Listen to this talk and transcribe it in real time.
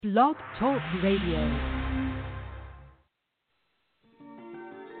Blog Talk Radio.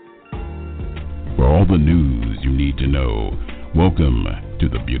 For all the news you need to know, welcome to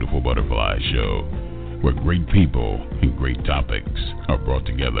the Beautiful Butterfly Show, where great people and great topics are brought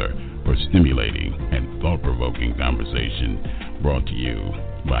together for stimulating and thought-provoking conversation, brought to you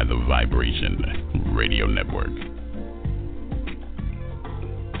by the Vibration Radio Network.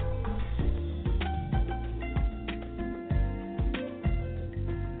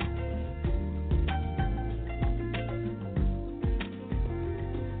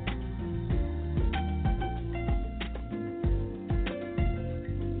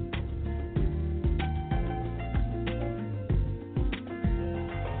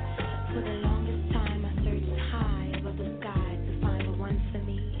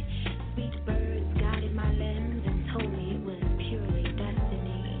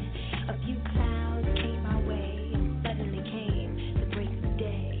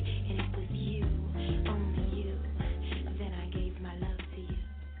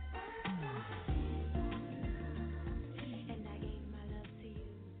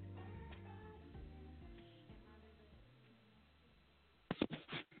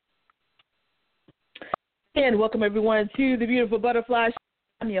 And welcome, everyone, to the Beautiful Butterfly Show.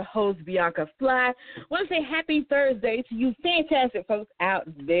 I'm your host, Bianca Fly. I want to say happy Thursday to you fantastic folks out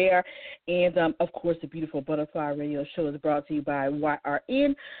there. And, of course, the Beautiful Butterfly Radio Show is brought to you by YRN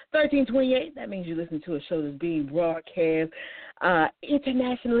 1328. That means you listen to a show that's being broadcast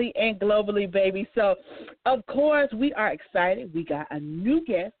internationally and globally, baby. So, of course, we are excited. We got a new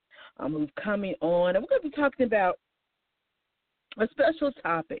guest who's coming on. And we're going to be talking about a special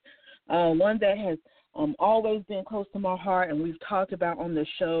topic, one that has always been close to my heart, and we've talked about on the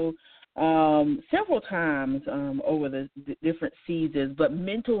show several times over the different seasons, but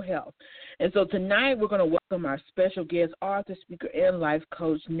mental health. And so tonight we're going to welcome our special guest, author, speaker, and life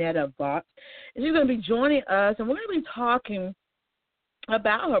coach, Neta Vaught. And she's going to be joining us, and we're going to be talking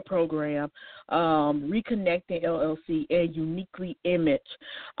about her program, Reconnecting LLC and Uniquely Image.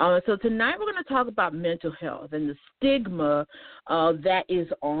 So tonight we're going to talk about mental health and the stigma that is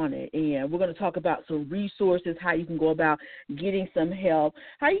on it. And we're going to talk about some resources, how you can go about getting some help,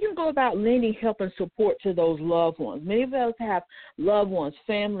 how you can go about lending help and support to those loved ones. Many of us have loved ones,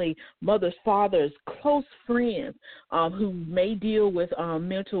 family, mothers, fathers, close friends who may deal with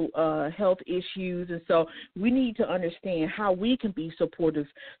mental health issues. And so we need to understand how we can be supportive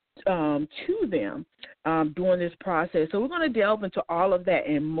to them during this process. So we're going to delve into all of that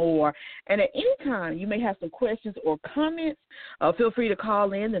and more. And at any time you may have some questions or comments, feel free to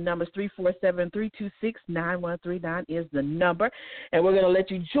call in. The number is 347-326-9139 is the number. And we're going to let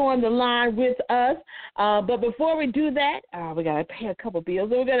you join the line with us. But before we do that, we got to pay a couple bills.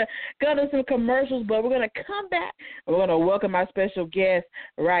 So we're going to go to some commercials, but we're going to come back and we're going to welcome our special guest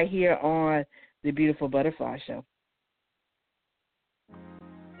right here on the Beautiful Butterfly Show.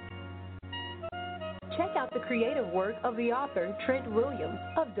 Check out the creative work of the author Trent Williams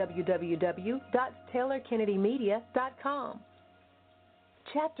of www.taylorkennedymedia.com.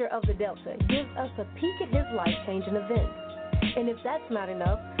 Chapter of the Delta gives us a peek at his life-changing events. And if that's not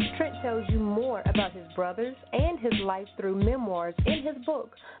enough, Trent tells you more about his brothers and his life through memoirs in his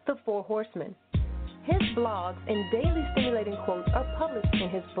book, The Four Horsemen. His blogs and daily stimulating quotes are published in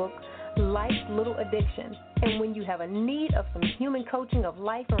his book, Life's Little Addiction. And when you have a need of some human coaching of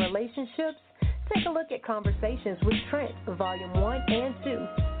life and relationships, take a look at Conversations with Trent, Volume 1 and 2,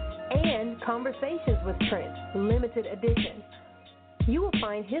 and Conversations with Trent, Limited Edition. You will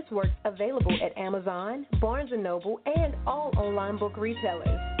find his work available at Amazon, Barnes & Noble, and all online book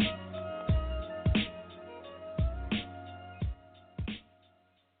retailers.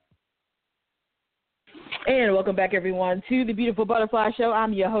 And welcome back, everyone, to the Beautiful Butterfly Show.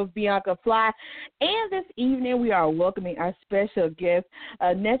 I'm your host, Bianca Fly. And this evening, we are welcoming our special guest,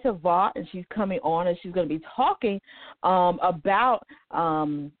 Neta Vaught, and she's coming on, and she's going to be talking about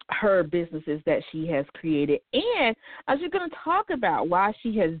her businesses that she has created. And she's going to talk about why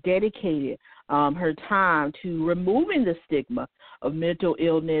she has dedicated her time to removing the stigma of mental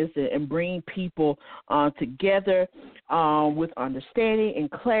illness and bringing people together with understanding and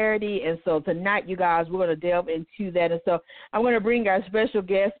clarity. And so tonight, you guys, we're going to delve into that. And so I'm going to bring our special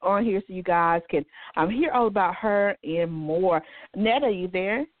guest on here so you guys can hear all about her and more. Neta, are you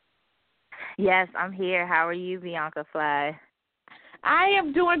there? Yes, I'm here. How are you, Bianca Fly? I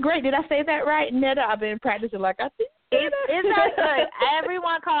am doing great. Did I say that right, Neta? I've been practicing like I think. It's not good.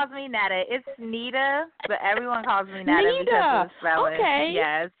 Everyone calls me Neta. It's Nita, but everyone calls me Neta because of the spelling. Okay.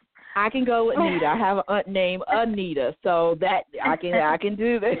 Yes. I can go with Nita. I have an aunt named Anita, so that I can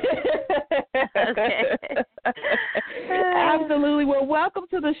do that. Okay. Absolutely. Well, welcome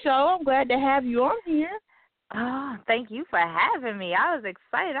to the show. I'm glad to have you on here. Oh, thank you for having me. I was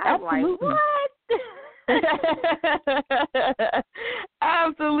excited. I was Absolutely. like, what?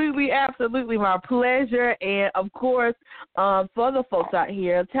 Absolutely, my pleasure. And of course, for the folks out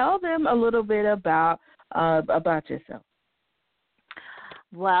here, tell them a little bit about yourself.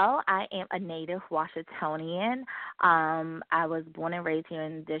 Well, I am a native Washingtonian. I was born and raised here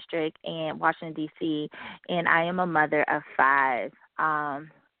in the district in Washington, D.C., and I am a mother of 5.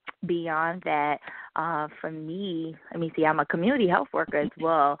 Beyond that, for me, I'm a community health worker as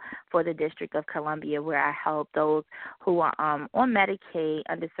well for the District of Columbia, where I help those who are on Medicaid,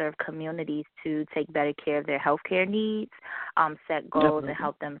 underserved communities to take better care of their health care needs, set goals, and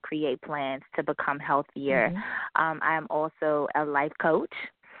help them create plans to become healthier. I am also a life coach,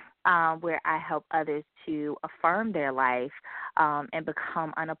 where I help others to affirm their life and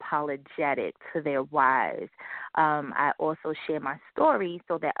become unapologetic to their whys. I also share my story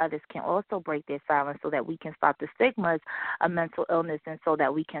so that others can also break their silence, so that we can stop the stigmas of mental illness, and so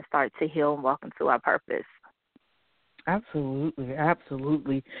that we can start to heal and walk into our purpose.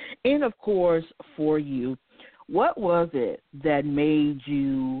 Absolutely. And, of course, for you, what was it that made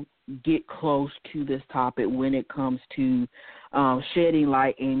you get close to this topic when it comes to shedding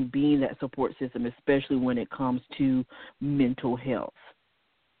light and being that support system, especially when it comes to mental health?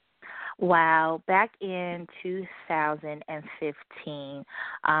 Wow. Back in 2015,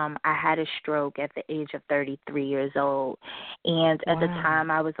 I had a stroke at the age of 33 years old. And at the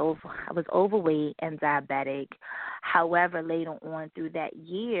time, I was overweight and diabetic. However, later on through that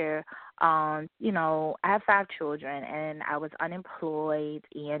year, I have 5 children, and I was unemployed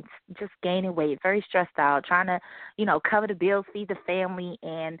and just gaining weight, very stressed out, trying to, cover the bills, feed the family,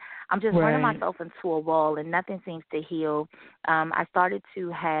 and I'm just running myself into a wall, and nothing seems to heal. I started to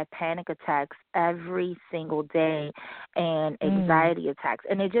have panic attacks every single day and anxiety attacks,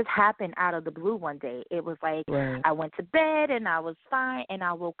 and it just happened out of the blue one day. It was like I went to bed, and I was fine, and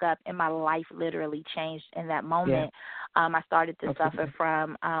I woke up, and my life literally changed in that moment. I started to suffer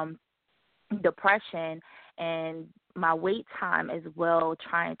from depression, and my wait time as well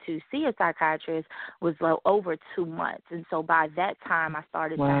trying to see a psychiatrist was over 2 months. And so by that time I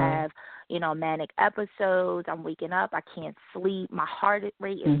started to have, manic episodes. I'm waking up, I can't sleep. My heart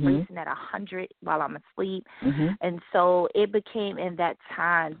rate is racing at 100 while I'm asleep. And so it became in that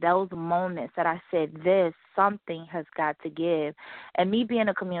time, those moments that I said, something has got to give. And me being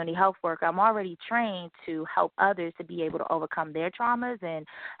a community health worker, I'm already trained to help others to be able to overcome their traumas and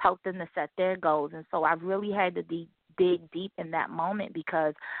help them to set their goals. And so I really had to dig deep in that moment,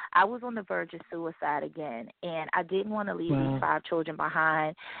 because I was on the verge of suicide again, and I didn't want to leave these 5 children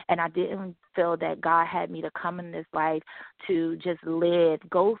behind, and I didn't feel that God had me to come in this life to just live,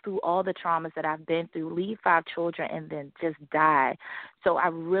 go through all the traumas that I've been through, leave 5 children, and then just die. So I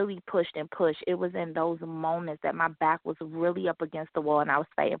really pushed and pushed. It was in those moments that my back was really up against the wall and I was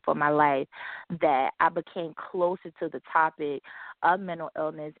fighting for my life that I became closer to the topic of mental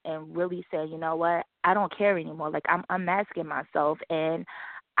illness and really said, you know what, I don't care anymore. Like, I'm unmasking myself, and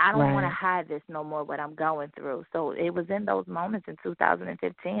I don't want to hide this no more, what I'm going through. So it was in those moments in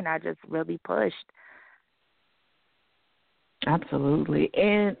 2015 I just really pushed. Absolutely.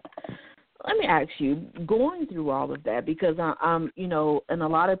 And let me ask you, going through all of that, because I'm, and a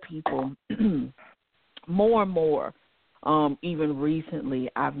lot of people, more and more, even recently,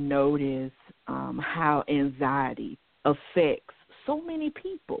 I've noticed how anxiety affects so many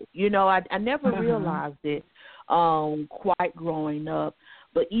people. I never realized it quite growing up,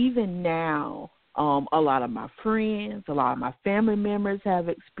 but even now, a lot of my friends, a lot of my family members have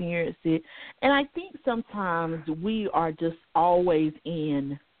experienced it, and I think sometimes we are just always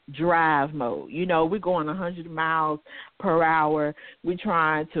in drive mode. We're going 100 miles per hour. We're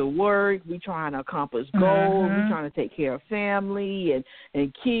trying to work. We're trying to accomplish goals. We're trying to take care of family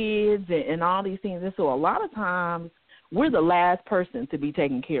and kids and all these things. And so a lot of times we're the last person to be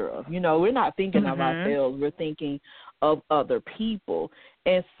taken care of. We're not thinking of ourselves. We're thinking of other people.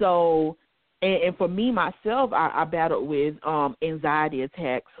 And so, and for me, myself, I battled with anxiety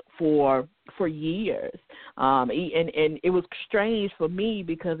attacks for years. And it was strange for me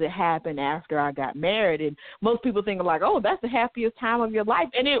because it happened after I got married. And most people think like, oh, that's the happiest time of your life.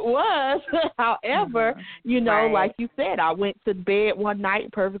 And it was. However, like you said, I went to bed one night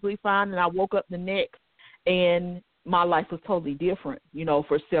perfectly fine, and I woke up the next, and my life was totally different,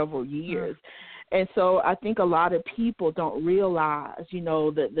 for several years. And so I think a lot of people don't realize,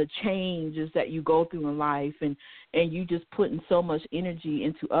 the changes that you go through in life, and you just putting so much energy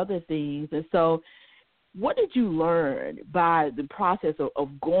into other things. And so what did you learn by the process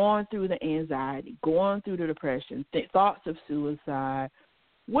of going through the anxiety, going through the depression, thoughts of suicide?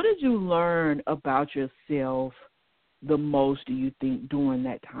 What did you learn about yourself the most, do you think, during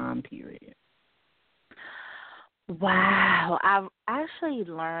that time period? Wow. I actually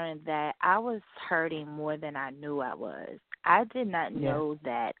learned that I was hurting more than I knew I was. I did not know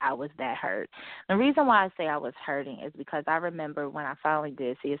that I was that hurt. The reason why I say I was hurting is because I remember when I finally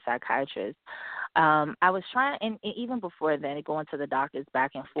did see a psychiatrist, I was trying, and even before then, going to the doctors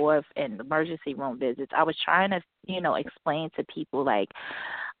back and forth and emergency room visits, I was trying to, explain to people, like,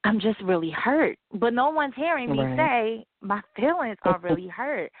 I'm just really hurt. But no one's hearing me say my feelings are really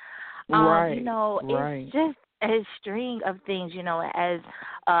hurt. It's just a string of things, as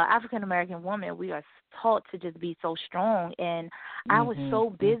African American women, we are taught to just be so strong, and I was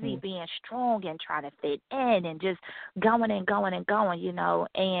so busy being strong and trying to fit in and just going and going and going,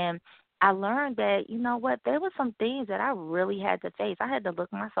 and I learned that, there were some things that I really had to face. I had to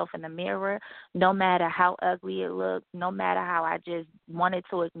look myself in the mirror, no matter how ugly it looked, no matter how I just wanted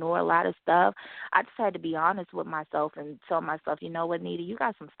to ignore a lot of stuff. I just had to be honest with myself and tell myself, you know what, Nita, you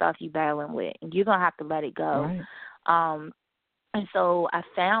got some stuff you battling with, and you're going to have to let it go. Right. And so I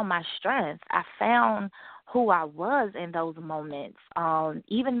found my strength. I found who I was in those moments.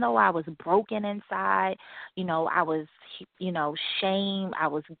 Even though I was broken inside, I was, shame. I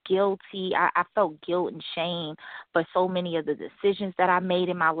was guilty. I felt guilt and shame for so many of the decisions that I made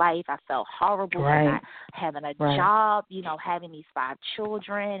in my life. I felt horrible for not having a job, having these 5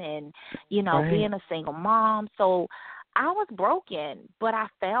 children and, being a single mom. So I was broken, but I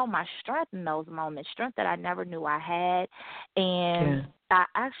found my strength in those moments, strength that I never knew I had. And I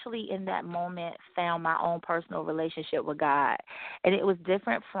actually, in that moment, found my own personal relationship with God. And it was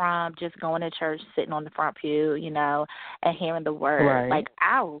different from just going to church, sitting on the front pew, and hearing the word. Right. Like,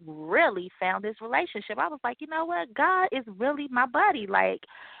 I really found this relationship. I was like, you know what? God is really my buddy. Like,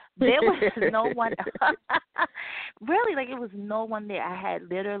 there was no one, really, like, it was no one there. I had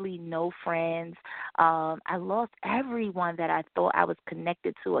literally no friends. I lost everyone that I thought I was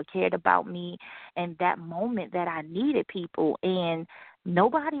connected to or cared about me in that moment that I needed people, and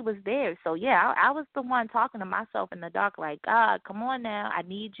nobody was there. So, I was the one talking to myself in the dark, like, God, come on now, I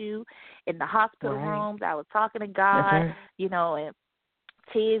need you. In the hospital rooms, I was talking to God, and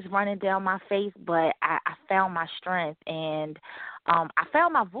tears running down my face, but I found my strength, and I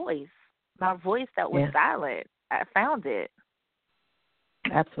found my voice that was silent. I found it.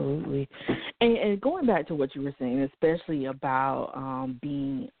 Absolutely. And going back to what you were saying, especially about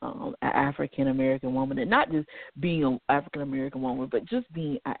being an African-American woman, and not just being an African-American woman, but just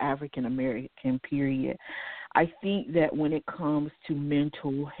being an African-American, period, I think that when it comes to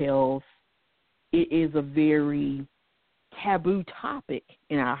mental health, it is a very taboo topic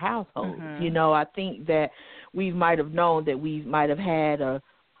in our households. I think that we might have known that we might have had a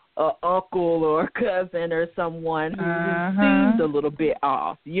uncle or a cousin or someone who seemed a little bit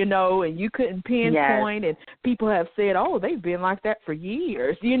off, and you couldn't pinpoint, and people have said, oh, they've been like that for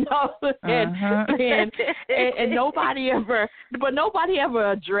years, and nobody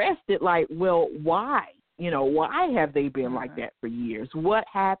ever addressed it, like, well, why? Why have they been like that for years? What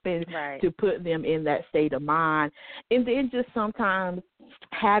happened to put them in that state of mind? And then just sometimes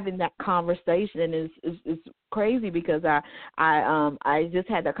having that conversation is crazy, because I just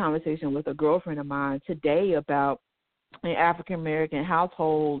had that conversation with a girlfriend of mine today about in African American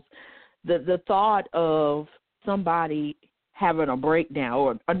households, the thought of somebody having a breakdown,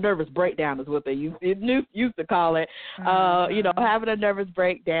 or a nervous breakdown is what they used to call it, having a nervous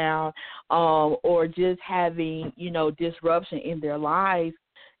breakdown, or just having, disruption in their lives.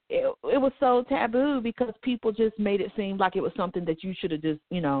 It was so taboo, because people just made it seem like it was something that you should have just,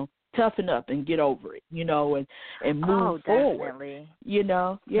 toughen up and get over it, and move forward. Definitely.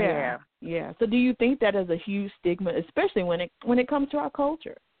 Yeah. So do you think that is a huge stigma, especially when it comes to our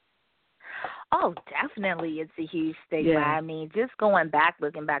culture? Oh, definitely, it's a huge stigma. I mean, just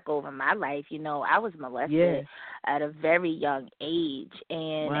looking back over my life, I was molested at a very young age,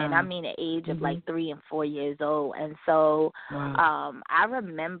 and I mean, at the age of like 3 and 4 years old. And so, I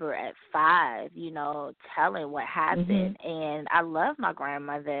remember at 5, telling what happened, and I love my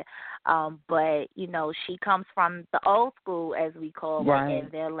grandmother, but she comes from the old school, as we call it,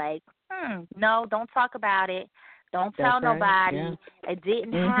 and they're like, no, don't talk about it. Don't tell nobody. Yeah. It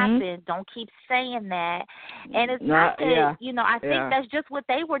didn't happen. Don't keep saying that. And it's not that, I think that's just what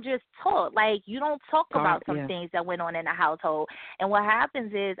they were just taught. Like, you don't talk about some things that went on in the household. And what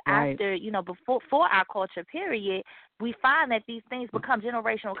happens is after, before our culture period, we find that these things become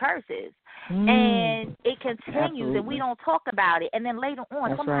generational curses. And it continues, and we don't talk about it. And then later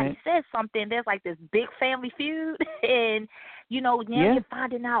on, somebody says something, there's like this big family feud, and, now you're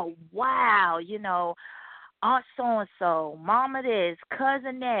finding out, wow, Aunt so-and-so, mama this,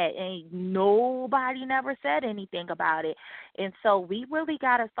 cousin that, and nobody never said anything about it. And so we really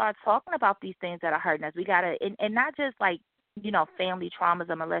got to start talking about these things that are hurting us. We got to, and not just like, family traumas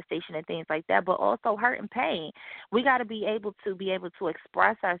and molestation and things like that, but also hurt and pain. We got to be able to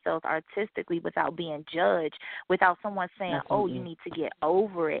express ourselves artistically without being judged, without someone saying, oh, you need to get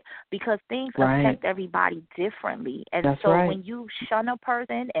over it, because things affect everybody differently. And when you shun a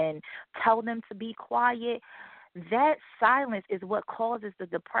person and tell them to be quiet, that silence is what causes the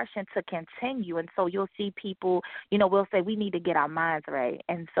depression to continue. And so you'll see people, we'll say we need to get our minds right.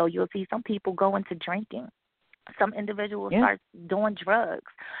 And so you'll see some people go into drinking. Some individuals start doing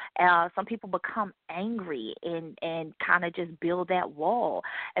drugs. Some people become angry and kind of just build that wall.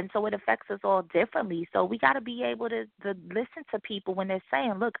 And so it affects us all differently. So we got to be able to listen to people when they're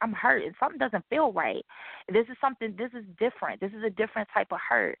saying, look, I'm hurt and something doesn't feel right. This is different. This is a different type of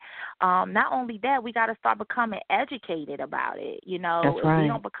hurt. Not only that, we got to start becoming educated about it. If we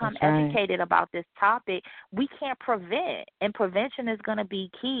don't become educated about this topic, we can't prevent. And prevention is going to be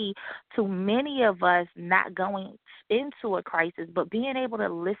key to many of us not going into a crisis, but being able to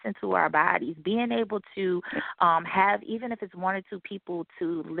listen to our bodies, being able to have, even if it's one or two people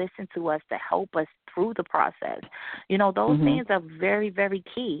to listen to us to help us through the process. Those things are very, very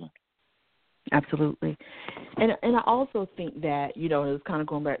key. Absolutely. And I also think that, it's kind of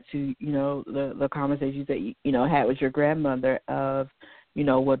going back to, the conversations that you had with your grandmother of,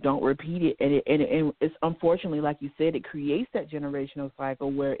 don't repeat it. And it's unfortunately, like you said, it creates that generational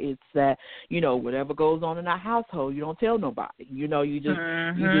cycle where it's that, whatever goes on in our household, you don't tell nobody. You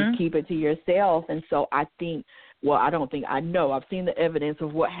just keep it to yourself. And so I think, I know I've seen the evidence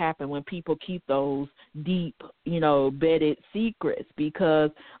of what happened when people keep those deep, bedded secrets, because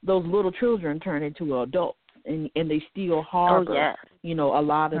those little children turn into adults and they still harbor, a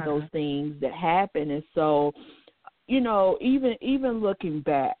lot of those things that happen. And so, even looking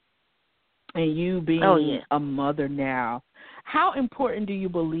back and you being a mother now, how important do you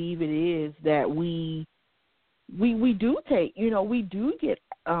believe it is that we do take, we do get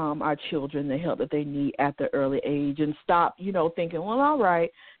our children the help that they need at the early age, and stop, thinking, well, all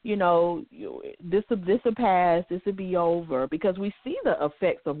right, this will pass, this will be over, because we see the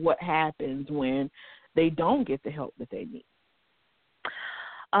effects of what happens when they don't get the help that they need.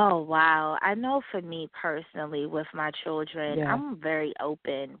 Oh, wow. I know for me personally with my children, I'm very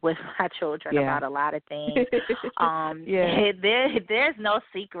open with my children about a lot of things. There's no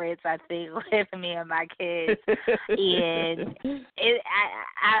secrets, I think, with me and my kids. And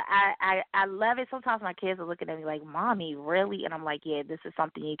I love it. Sometimes my kids are looking at me like, Mommy, really? And I'm like, yeah, this is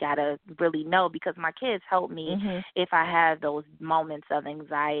something you got to really know, because my kids help me if I have those moments of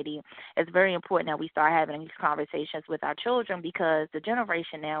anxiety. It's very important that we start having these conversations with our children, because the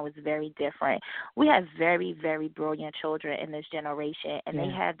generation now is very different. We have very, very brilliant children in this generation, and they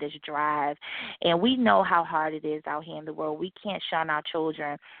have this drive, and we know how hard it is out here in the world. We can't shun our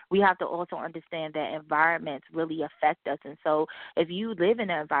children. We have to also understand that environments really affect us, and so if you live in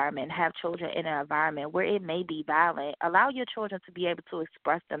an environment and have children in an environment where it may be violent, allow your children to be able to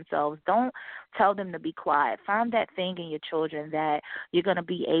express themselves. Don't tell them to be quiet. Find that thing in your children that you're going to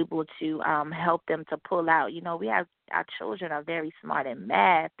be able to help them to pull out. We have our children are very smart in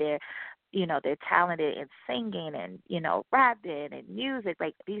math. They're talented in singing and, rapping and music.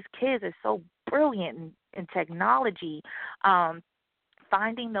 Like, these kids are so brilliant in technology.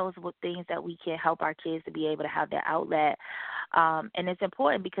 Finding those things that we can help our kids to be able to have their outlet. And it's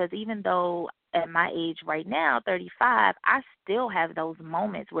important, because even though at my age right now, 35, I still have those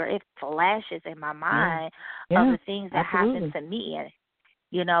moments where it flashes in my mind of the things that happen to me.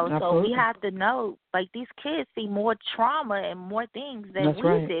 So we have to know, like, these kids see more trauma and more things than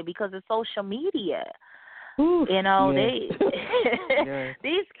we did because of social media. They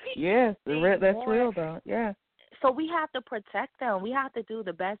these that's real though. Yeah. So we have to protect them. We have to do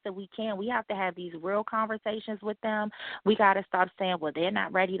the best that we can. We have to have these real conversations with them. We got to stop saying, well, they're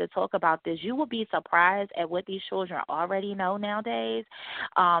not ready to talk about this. You will be surprised at what these children already know nowadays.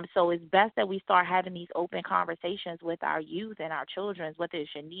 So it's best that we start having these open conversations with our youth and our children, whether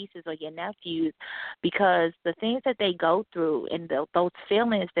it's your nieces or your nephews, because the things that they go through and those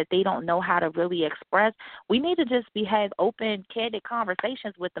feelings that they don't know how to really express, we need to just have open, candid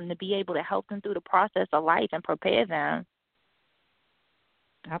conversations with them to be able to help them through the process of life and prepare them.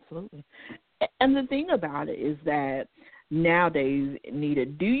 Absolutely. And the thing about it is that nowadays, Nita,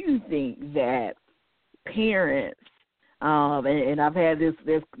 do you think that parents, and I've had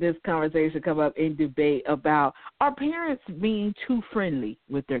this conversation come up in debate about, are parents being too friendly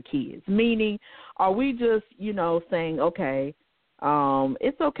with their kids? Meaning, are we just, saying, okay,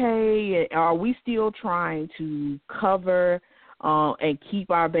 it's okay? Are we still trying to cover and keep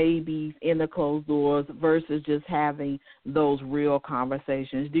our babies in the closed doors versus just having those real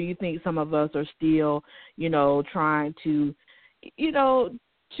conversations? Do you think some of us are still, trying to,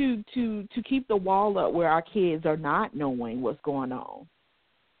 to keep the wall up where our kids are not knowing what's going on?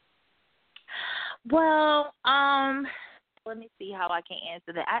 Well, let me see how I can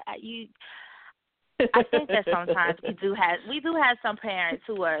answer that. I think that sometimes we do have some parents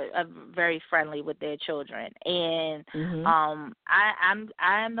who are very friendly with their children, and I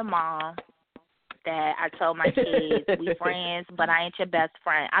am the mom that I tell my kids, we friends, but I ain't your best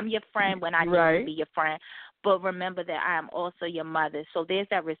friend. I'm your friend when I need to be your friend, but remember that I am also your mother. So there's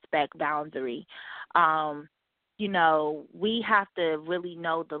that respect boundary. We have to really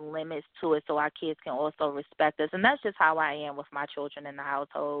know the limits to it so our kids can also respect us. And that's just how I am with my children in the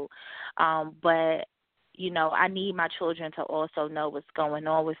household. But I need my children to also know what's going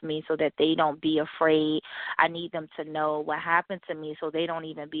on with me so that they don't be afraid. I need them to know what happened to me so they don't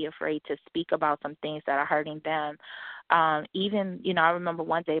even be afraid to speak about some things that are hurting them. I remember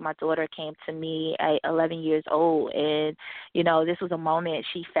one day my daughter came to me at 11 years old, and, this was a moment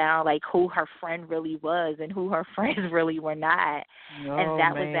she found, like, who her friend really was and who her friends really were not. And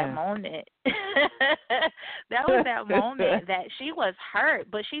that was that moment. That was that moment that she was hurt,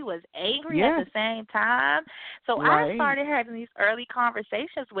 but she was angry at the same time. So I started having these early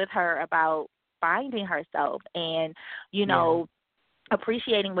conversations with her about finding herself and,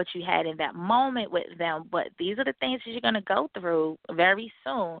 appreciating what you had in that moment with them, but these are the things that you're going to go through very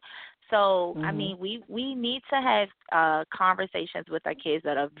soon. So, I mean, we need to have conversations with our kids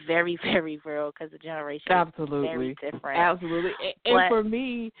that are very, very real because the generation is very different. Absolutely. And for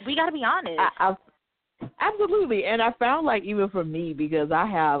me, we got to be honest. Absolutely. And I found, like, even for me, because I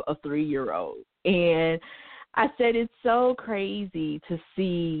have a 3-year-old, and I said it's so crazy to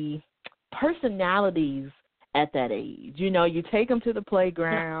see personalities at that age. You take them to the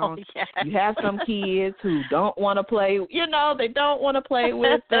playground. You have some kids who don't want to play, they don't want to play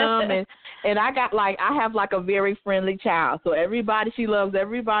with them. And I have a very friendly child. So she loves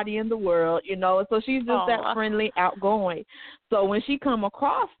everybody in the world, so she's just that friendly, outgoing. So when she come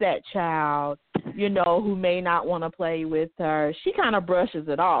across that child, who may not want to play with her, she kind of brushes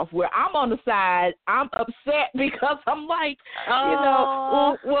it off. Where I'm on the side, I'm upset because I'm like,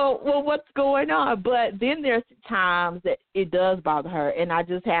 well, what's going on? But then there's times that it does bother her, and I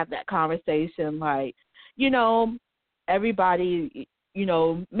just have that conversation like, everybody,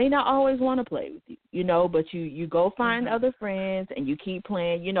 may not always want to play with you, but you go find other friends and you keep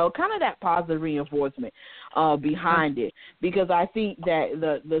playing, kind of that positive reinforcement behind it. Because I think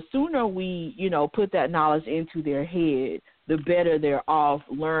that the sooner we, put that knowledge into their head, the better they're off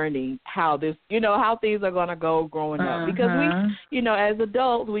learning how this, how things are going to go growing up. Because we, as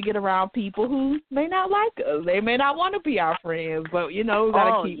adults, we get around people who may not like us. They may not want to be our friends, but, we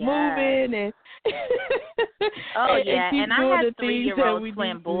got to keep moving and and I have 3-year-old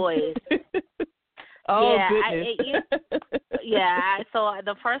twin boys. Goodness. So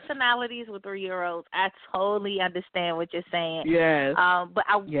the personalities with 3-year-olds, I totally understand what you're saying. Yes. But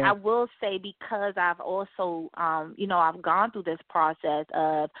I will say, because I've also, I've gone through this process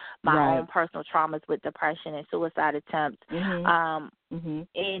of my own personal traumas with depression and suicide attempts.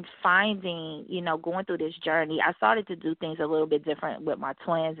 And finding, going through this journey, I started to do things a little bit different with my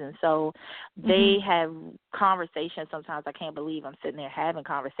twins. And so they have conversations. Sometimes I can't believe I'm sitting there having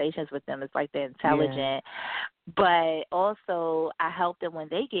conversations with them. It's like they're intelligent. Yeah. But also I help them when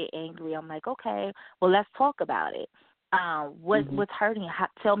they get angry. I'm like, okay, well, let's talk about it. What's hurting?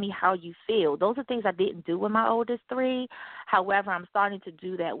 Tell me how you feel. Those are things I didn't do with my oldest three. However, I'm starting to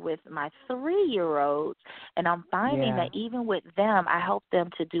do that with my 3-year-olds, and I'm finding that even with them, I help them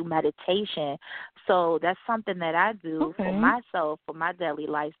to do meditation. So that's something that I do for myself, for my daily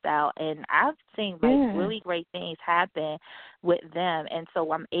lifestyle, and I've seen really great things happen with them, and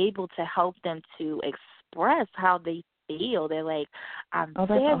so I'm able to help them to express how they feel. They're like, I'm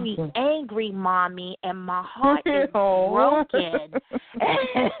very angry, Mommy, and my heart is broken.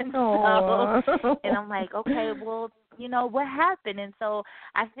 And I'm like, okay, well, what happened? And so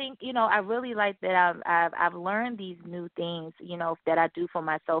I think, I really like that I've learned these new things, that I do for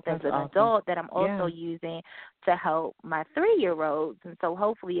myself as an adult that I'm also using to help my 3-year-olds. And so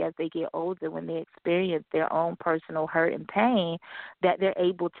hopefully as they get older, when they experience their own personal hurt and pain, that they're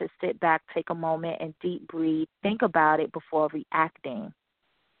able to sit back, take a moment, and deep breathe, think about it before reacting.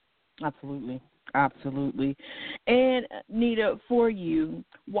 Absolutely. And Neta, for you,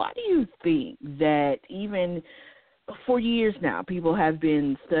 why do you think that even for years now, people have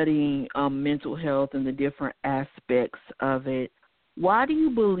been studying mental health and the different aspects of it? Why do you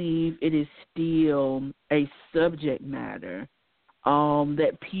believe it is still a subject matter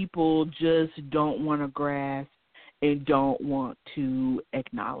that people just don't want to grasp and don't want to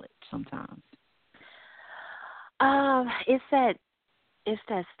acknowledge sometimes? It's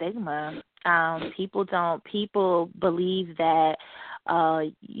that stigma. People believe that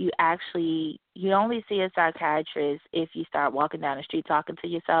you only see a psychiatrist if you start walking down the street talking to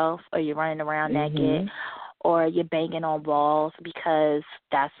yourself, or you're running around naked, or you're banging on walls, because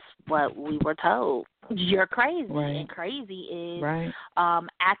that's what we were told. You're crazy. And crazy is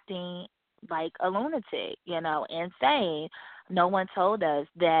acting like a lunatic, insane. No one told us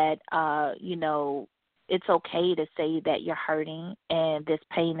that, it's okay to say that you're hurting, and this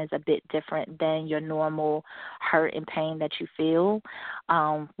pain is a bit different than your normal hurt and pain that you feel.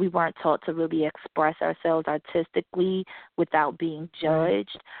 We weren't taught to really express ourselves artistically without being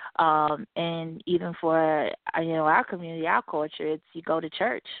judged. And even for, our community, our culture, it's you go to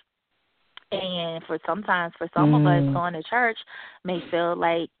church. And for some of us, going to church may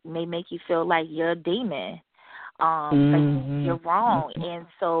make you feel like you're a demon. Like you're wrong. And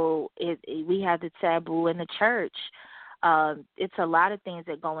so we have the taboo in the church. It's a lot of things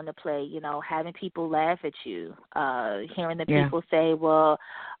that go into play, having people laugh at you, hearing the people say, well,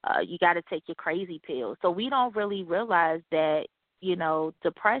 you got to take your crazy pill. So we don't really realize that,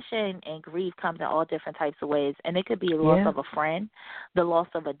 depression and grief comes in all different types of ways. And it could be a loss of a friend, the loss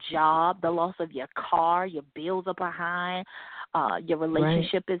of a job, the loss of your car, your bills are behind, your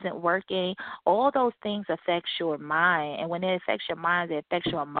relationship isn't working. All those things affect your mind. And when it affects your mind, it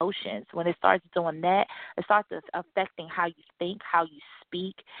affects your emotions. When it starts doing that, it starts affecting how you think, how you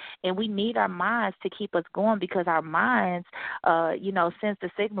speak. And we need our minds to keep us going, because our minds, sends the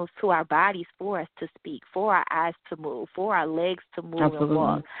signals to our bodies for us to speak, for our eyes to move, for our legs to move and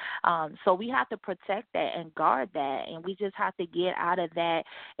walk. So we have to protect that and guard that. And we just have to get out of that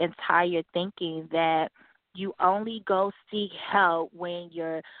entire thinking that you only go seek help when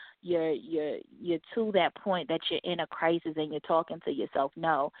you're to that point that you're in a crisis and you're talking to yourself.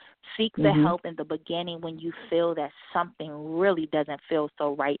 No, seek the help in the beginning when you feel that something really doesn't feel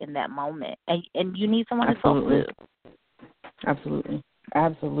so right in that moment, and you need someone to talk to.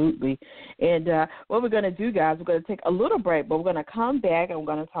 Absolutely. And what we're going to do, guys, we're going to take a little break, but we're going to come back and we're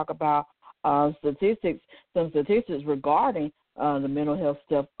going to talk about some statistics regarding the mental health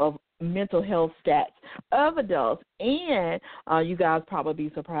stats of adults, and you guys probably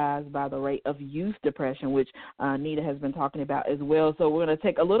be surprised by the rate of youth depression, which Neta has been talking about as well. So we're going to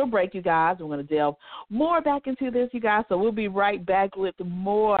take a little break, you guys. We're going to delve more back into this, you guys. So we'll be right back with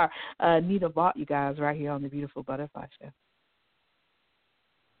more Neta Vaught, you guys, right here on the Beautiful Butterfly Show.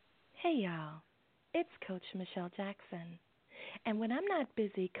 Hey, y'all. It's Coach Michelle Jackson. And when I'm not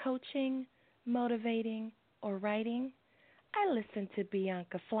busy coaching, motivating, or writing, I listen to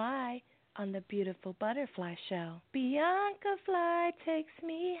Bianca Fly on the Beautiful Butterfly Show. Bianca Fly takes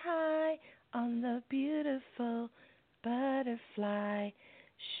me high on the Beautiful Butterfly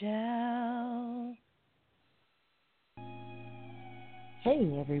Show.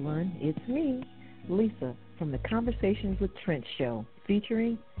 Hey everyone, it's me, Lisa, from the Conversations with Trent show,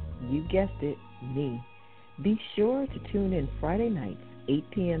 featuring, you guessed it, me. Be sure to tune in Friday nights,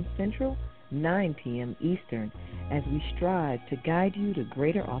 8 p.m. Central, 9 p.m. Eastern, as we strive to guide you to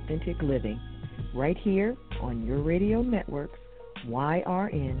greater authentic living, right here on your radio networks,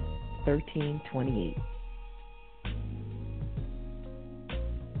 YRN 1328.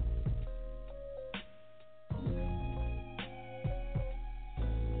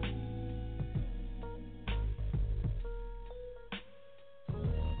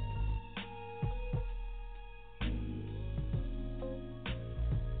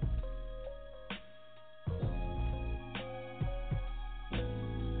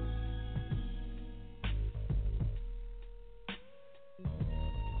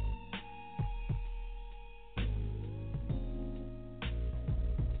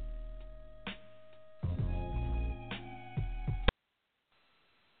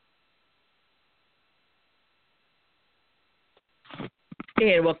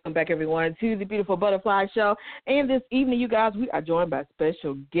 And welcome back, everyone, to the Beautiful Butterfly Show. And this evening, you guys, we are joined by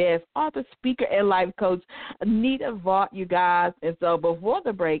special guest, author, speaker, and life coach, Neta Vaught, you guys. And so before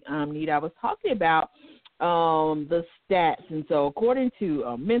the break, Neta, I was talking about the stats. And so according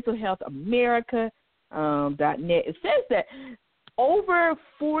to Mental Health America, .net, it says that over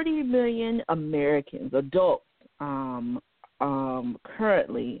 40 million Americans, adults, currently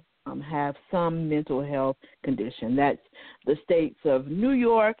have some mental health condition. That's the states of New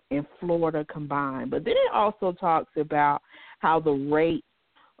York and Florida combined. But then it also talks about how the rate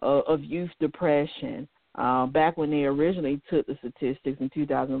of youth depression, back when they originally took the statistics in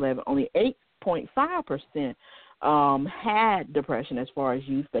 2011, only 8.5% had depression as far as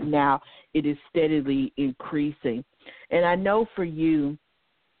youth, but now it is steadily increasing. And I know for you,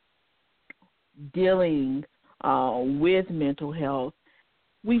 dealing with mental health,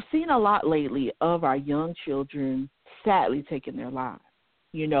 we've seen a lot lately of our young children sadly taking their lives,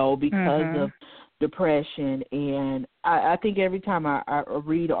 because of depression. And I think every time I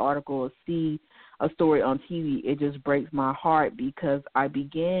read an article or see a story on TV, it just breaks my heart, because I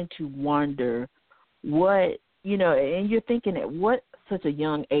begin to wonder what, and you're thinking at what such a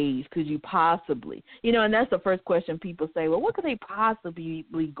young age could you possibly, and that's the first question people say, well, what could they possibly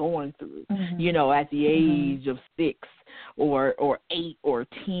be going through, at the age of 6 or 8 or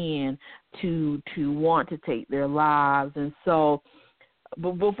 10 to want to take their lives. And so,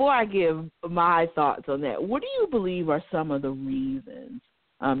 but before I give my thoughts on that, what do you believe are some of the reasons,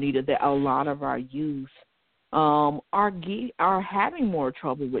 Neta, that a lot of our youth are having more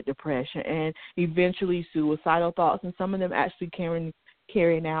trouble with depression and eventually suicidal thoughts, and some of them actually carrying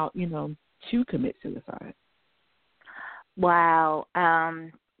out, to commit suicide? Wow.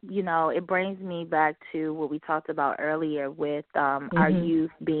 It brings me back to what we talked about earlier with our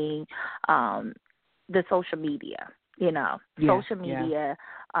youth being the social media. Social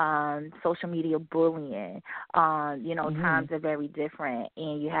media bullying, times are very different,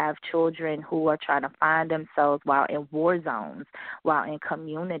 and you have children who are trying to find themselves while in war zones, while in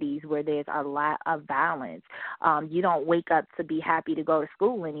communities where there's a lot of violence. You don't wake up to be happy to go to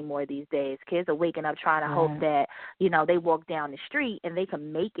school anymore these days. Kids are waking up trying to hope that, they walk down the street and they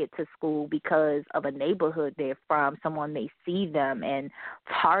can make it to school because of a neighborhood they're from. Someone may see them and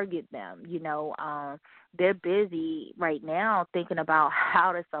target them, They're busy right now thinking about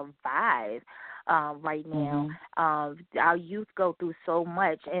how to survive right now. Our youth go through so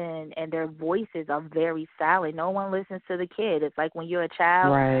much, and their voices are very silent. No one listens to the kid. It's like when you're a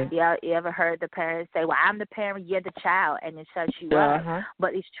child, you ever heard the parents say, well, I'm the parent, you're the child, and it shuts you up.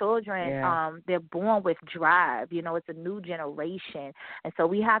 But these children, they're born with drive. It's a new generation. And so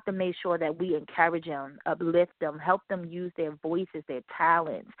we have to make sure that we encourage them, uplift them, help them use their voices, their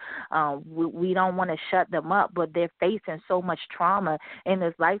talents. We don't want to shut them up, but they're facing so much trauma in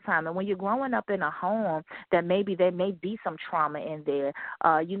this lifetime. And when you're growing up in a home that maybe there may be some trauma in there,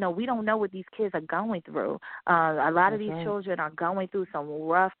 we don't know what these kids are going through. A lot of these children are going through some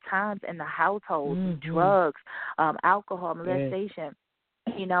rough times in the household, drugs, alcohol, molestation.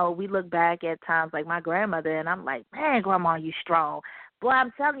 We look back at times like my grandmother, and I'm like, man, Grandma, you strong. Boy,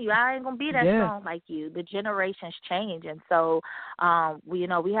 I'm telling you, I ain't going to be that strong like you. The generations change. And so,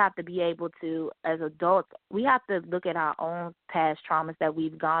 we have to be able to, as adults, we have to look at our own past traumas that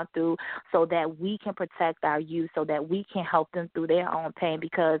we've gone through so that we can protect our youth, so that we can help them through their own pain,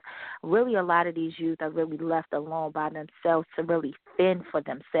 because really a lot of these youth are really left alone by themselves to really fend for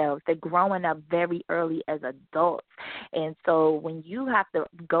themselves. They're growing up very early as adults. And so when you have to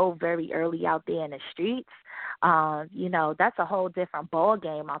go very early out there in the streets, that's a whole different ball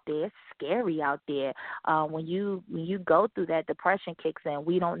game out there. It's scary out there. When you go through that, depression kicks in.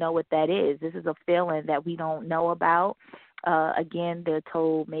 We don't know what that is. This is a feeling that we don't know about. Again, they're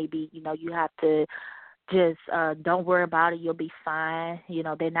told maybe, you have to just don't worry about it. You'll be fine.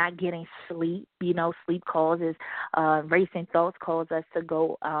 They're not getting sleep. Sleep causes, racing thoughts cause us to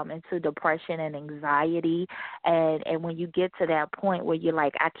go into depression and anxiety. And when you get to that point where you're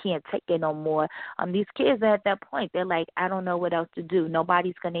like, I can't take it no more, these kids are at that point. They're like, I don't know what else to do.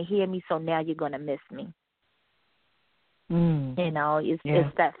 Nobody's going to hear me, so now you're going to miss me.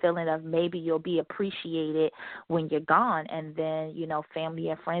 It's that feeling of maybe you'll be appreciated when you're gone. And then, family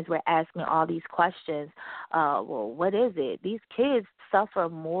and friends were asking all these questions. Well, what is it? These kids suffer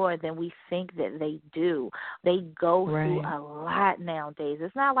more than we think that they do. They go through a lot nowadays.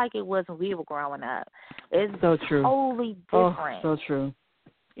 It's not like it was when we were growing up. It's so true. Totally different. So true.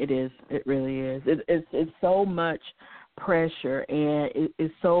 It is. It really is. It's so much pressure, and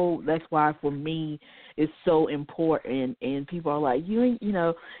it's so, that's why for me is so important. And people are like, you and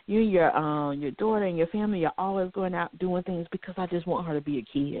your daughter and your family are always going out doing things because I just want her to be a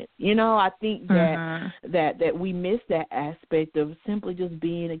kid. I think that we miss that aspect of simply just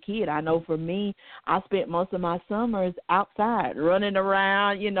being a kid. I know for me, I spent most of my summers outside running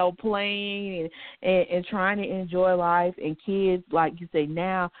around, playing and trying to enjoy life. And kids, like you say,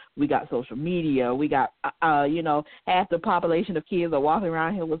 now we got social media. We got, half the population of kids are walking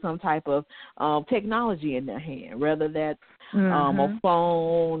around here with some type of technology in their hand, whether that's a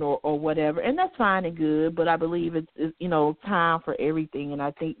phone or whatever. And that's fine and good, but I believe it's time for everything. And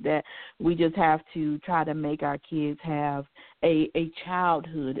I think that we just have to try to make our kids have a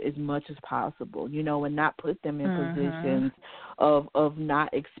childhood as much as possible, and not put them in positions of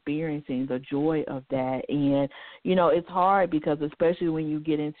not experiencing the joy of that. And, it's hard because especially when you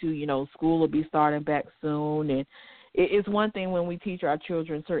get into, school will be starting back soon, and it's one thing when we teach our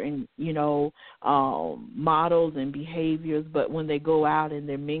children certain, models and behaviors, but when they go out and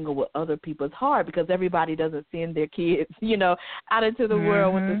they mingle with other people, it's hard because everybody doesn't send their kids, out into the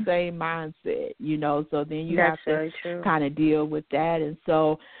world with the same mindset, so then you have to kind of deal with that. And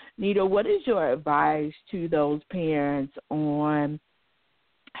so, Neta, what is your advice to those parents on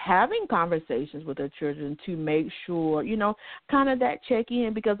having conversations with their children to make sure, kind of that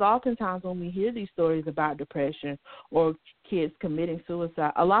check-in? Because oftentimes when we hear these stories about depression or kids committing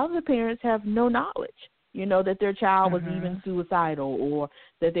suicide, a lot of the parents have no knowledge, that their child was even suicidal or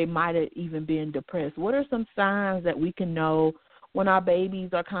that they might have even been depressed. What are some signs that we can know when our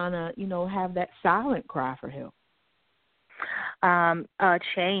babies are kind of, have that silent cry for help?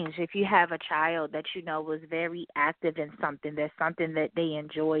 Change. If you have a child that was very active in something, there's something that they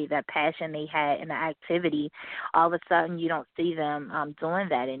enjoy, that passion they had in the activity, all of a sudden you don't see them doing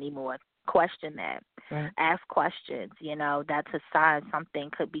that anymore. Question that. Right. Ask questions. That's a sign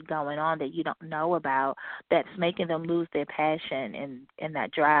something could be going on that you don't know about that's making them lose their passion and that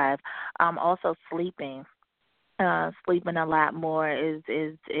drive. Also sleeping. Sleeping a lot more is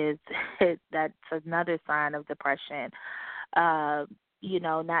that's another sign of depression.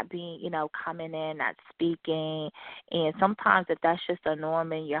 Not being, coming in, not speaking. And sometimes if that's just a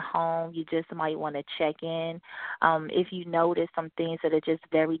norm in your home, you just might want to check in. If you notice some things that are just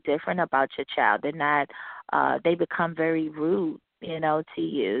very different about your child, they're not, they become very rude, to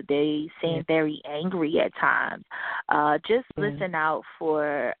you. They seem very angry at times. Just listen out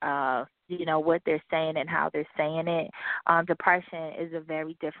for, what they're saying and how they're saying it. Depression is a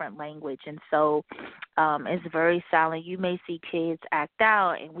very different language, and so it's very silent. You may see kids act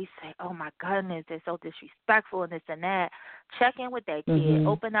out, and we say, oh, my goodness, they're so disrespectful and this and that. Check in with that kid.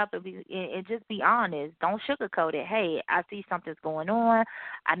 Open up and just be honest. Don't sugarcoat it. Hey, I see something's going on.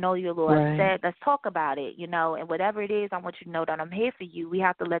 I know you're a little upset. Let's talk about it, and whatever it is, I want you to know that I'm here for you. We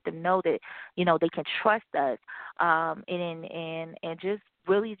have to let them know that, they can trust us, and just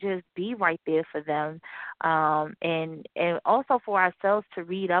really just be right there for them, and also for ourselves to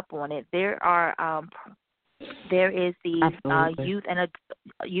read up on it. There is the youth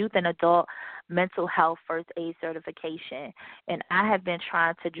and adult mental health first aid certification, and I have been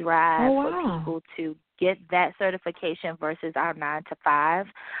trying to drive for people to get that certification versus our 9 to 5.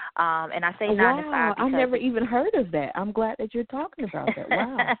 And I say 9 to 5 because I've never even heard of that. I'm glad that you're talking about that.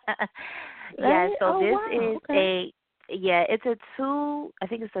 Wow. It's a 2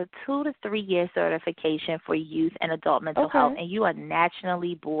 to 3 year certification for youth and adult mental health, and you are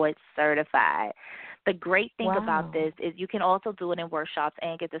nationally board certified. The great thing about this is you can also do it in workshops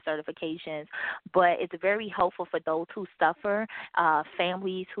and get the certifications, but it's very helpful for those who suffer,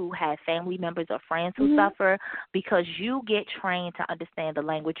 families who have family members or friends who suffer, because you get trained to understand the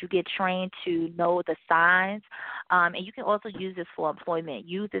language. You get trained to know the signs, and you can also use this for employment.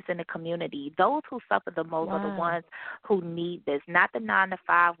 Use this in the community. Those who suffer the most are the ones who need this, not the 9 to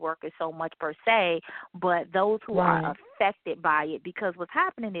 5 workers so much per se, but those who are affected by it, because what's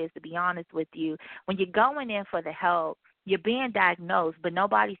happening is, to be honest with you, when you're going in for the help, you're being diagnosed, but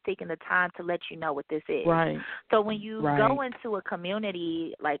nobody's taking the time to let you know what this is. Right. So when you go into a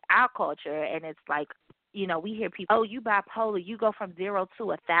community like our culture, and it's like, we hear people, oh, you bipolar, you go from 0 to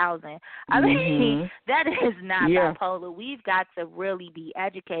 1,000. I mean, that is not bipolar. We've got to really be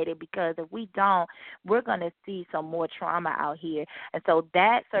educated, because if we don't, we're going to see some more trauma out here. And so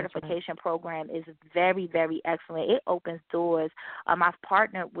that certification program is very, very excellent. It opens doors. I've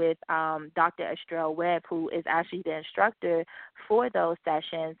partnered with Dr. Estrell Webb, who is actually the instructor for those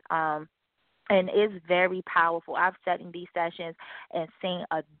sessions. And it's very powerful. I've sat in these sessions and seen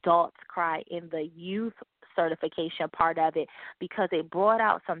adults cry in the youth certification part of it, because it brought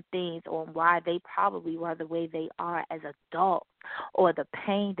out some things on why they probably were the way they are as adults, or the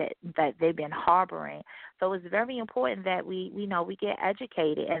pain that they've been harboring. So it's very important that we get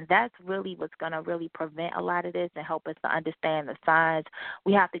educated, and that's really what's going to really prevent a lot of this and help us to understand the signs.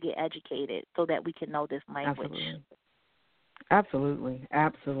 We have to get educated so that we can know this language. Absolutely.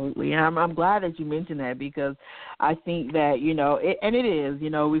 And I'm glad that you mentioned that, because I think that, it is,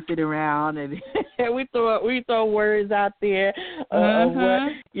 we sit around and we throw words out there of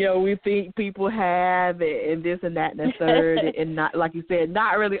what, we think people have, and this and that and the third, and not, like you said,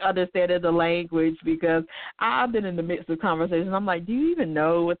 not really understanding the language, because I've been in the midst of conversations. I'm like, do you even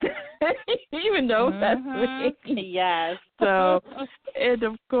know what that, what that means? Yes. So, and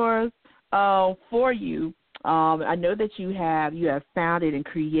of course, for you, I know that you have founded and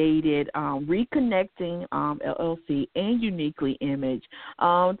created Reconnecting LLC and Uniquely Image.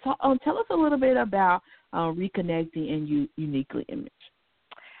 Tell us a little bit about Reconnecting and Uniquely Image.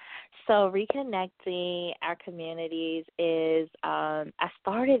 So Reconnecting our communities is, I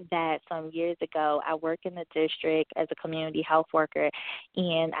started that some years ago. I work in the district as a community health worker,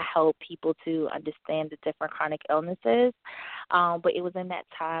 and I help people to understand the different chronic illnesses. But it was in that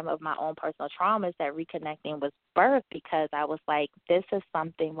time of my own personal traumas that Reconnecting was birthed, because I was like, this is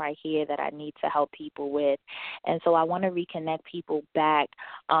something right here that I need to help people with. And so I want to reconnect people back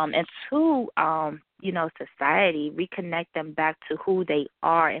into society, reconnect them back to who they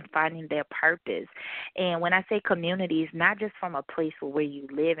are and finding their purpose. And when I say communities, not just from a place where you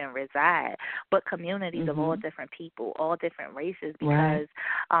live and reside, but communities of all different people, all different races, because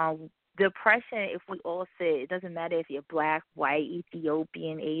depression, if we all sit, it doesn't matter if you're black, white,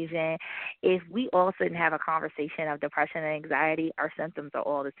 Ethiopian, Asian, if we all sit and have a conversation of depression and anxiety, our symptoms are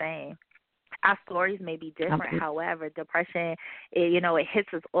all the same. Our stories may be different. However, depression, it hits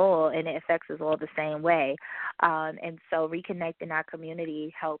us all, and it affects us all the same way. And so reconnecting our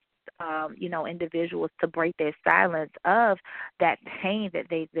community helps, individuals to break their silence of that pain that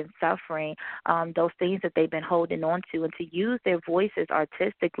they've been suffering, those things that they've been holding on to, and to use their voices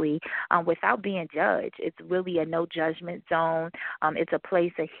artistically without being judged. It's really a no judgment zone. It's a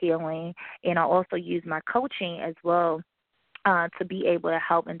place of healing. And I also use my coaching as well, to be able to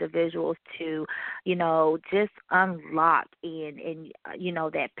help individuals to, just unlock and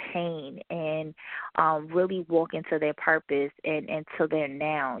that pain, and really walk into their purpose and into their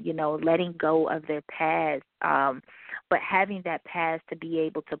now, letting go of their past, but having that past to be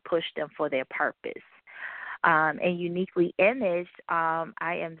able to push them for their purpose. And Uniquely Imaged, I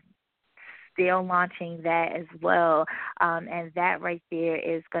am still launching that as well, and that right there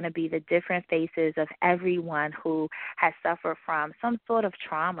is going to be the different faces of everyone who has suffered from some sort of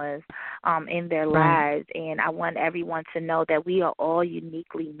traumas in their lives. And I want everyone to know that we are all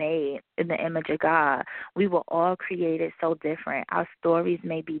uniquely made in the image of God. We were all created so different. Our stories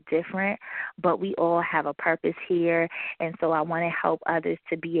may be different, but we all have a purpose here. And so I want to help others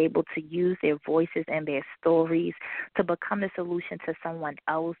to be able to use their voices and their stories to become the solution to someone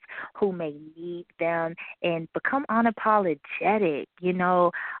else who may need them, and become unapologetic.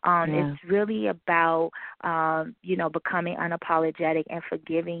 It's really about, becoming unapologetic and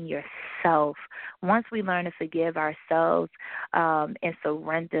forgiving yourself. Once we learn to forgive ourselves and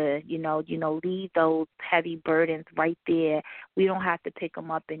surrender, leave those heavy burdens right there. We don't have to pick them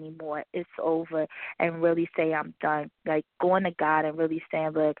up anymore. It's over, and really say, I'm done. Like going to God and really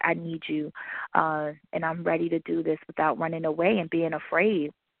saying, look, I need you, and I'm ready to do this without running away and being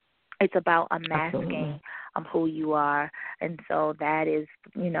afraid. It's about unmasking who you are. And so that is,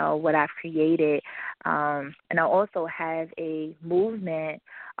 what I've created. And I also have a movement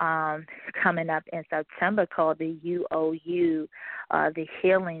coming up in September called the UOU, the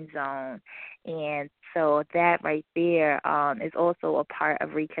Healing Zone. And so that right there is also a part of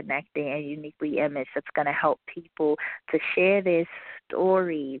Reconnecting and Uniquely Imaged. That's going to help people to share their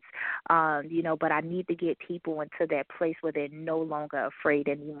stories, but I need to get people into that place where they're no longer afraid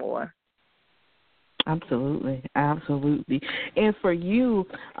anymore. Absolutely. And for you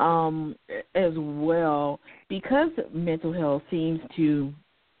as well, because mental health seems to,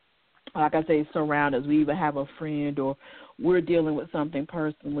 like I say, surround us. We either have a friend or we're dealing with something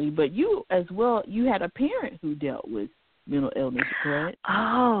personally. But you as well, you had a parent who dealt with mental illness, correct?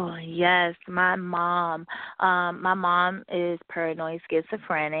 Oh, yes. My mom is paranoid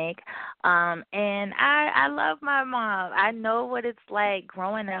schizophrenic, and I love my mom. I know what it's like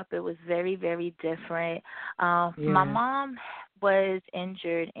growing up. It was very, very different. My mom was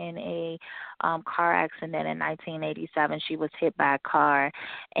injured in a car accident in 1987. She was hit by a car,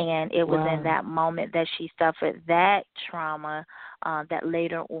 and it was in that moment that she suffered that trauma that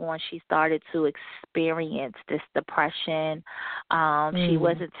later on she started to experience this depression. She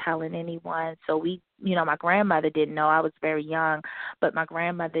wasn't telling anyone. So my grandmother didn't know. I was very young, but my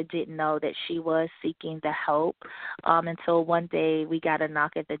grandmother didn't know that she was seeking the help until one day we got a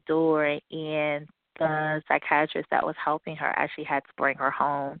knock at the door, and the psychiatrist that was helping her actually had to bring her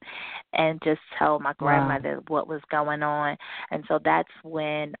home and just tell my grandmother what was going on. And so that's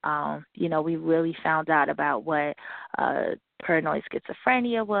when, we really found out about what paranoid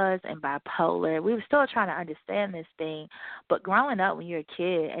schizophrenia was and bipolar. We were still trying to understand this thing, but growing up when you're a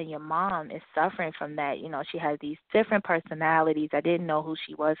kid and your mom is suffering from that, she has these different personalities. I didn't know who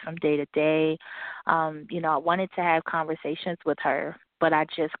she was from day to day. I wanted to have conversations with her, but I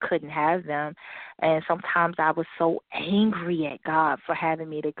just couldn't have them. And sometimes I was so angry at God for having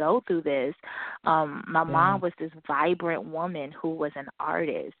me to go through this. My mom was this vibrant woman who was an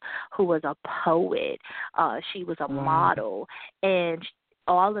artist, who was a poet. She was a model. And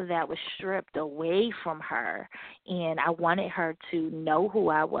all of that was stripped away from her. And I wanted her to know who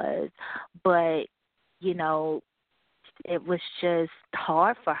I was. But, it was just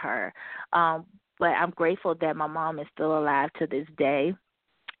hard for her. But I'm grateful that my mom is still alive to this day.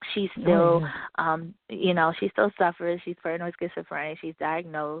 She still, she still suffers. She's paranoid schizophrenic. She's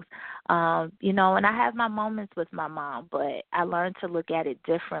diagnosed, and I have my moments with my mom, but I learned to look at it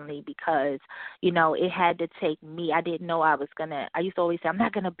differently because, it had to take me. I didn't know I used to always say, I'm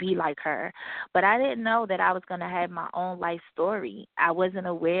not going to be like her, but I didn't know that I was going to have my own life story. I wasn't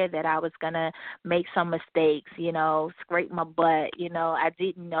aware that I was going to make some mistakes, scrape my butt, I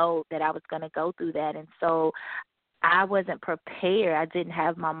didn't know that I was going to go through that. And so I wasn't prepared. I didn't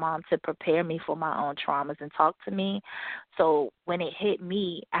have my mom to prepare me for my own traumas and talk to me. So when it hit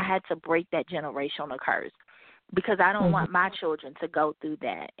me, I had to break that generational curse because I don't want my children to go through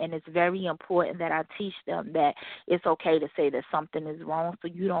that. And it's very important that I teach them that it's okay to say that something is wrong so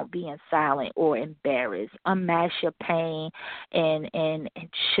you don't be in silent or embarrassed. Unmask your pain and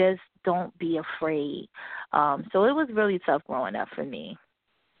just don't be afraid. So it was really tough growing up for me.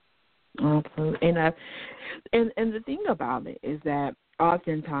 Absolutely. And the thing about it is that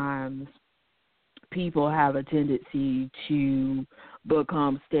oftentimes people have a tendency to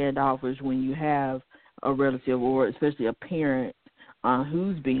become standoffish when you have a relative or especially a parent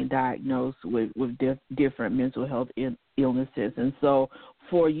who's being diagnosed with different mental health illnesses. And so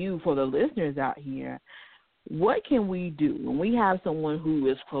for the listeners out here, what can we do when we have someone who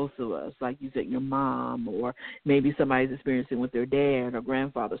is close to us, like you said, your mom, or maybe somebody's experiencing with their dad or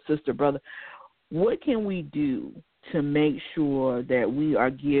grandfather, sister, brother? What can we do to make sure that we are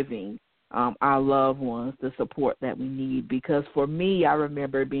giving our loved ones the support that we need? Because for me, I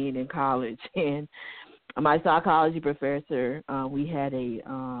remember being in college and my psychology professor, we had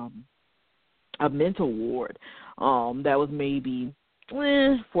a mental ward that was maybe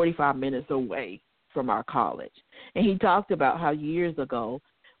 45 minutes away from our college. And he talked about how years ago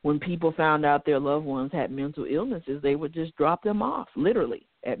when people found out their loved ones had mental illnesses, they would just drop them off, literally,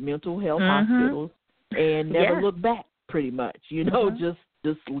 at mental health hospitals and never look back, pretty much,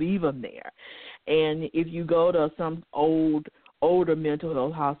 just leave them there. And if you go to some older mental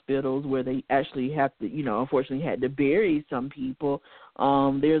health hospitals where they actually have to, unfortunately had to bury some people,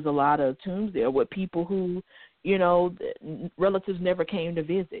 there's a lot of tombs there with people who, relatives never came to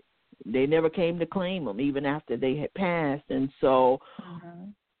visit. They never came to claim them, even after they had passed. And so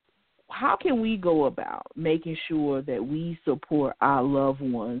how can we go about making sure that we support our loved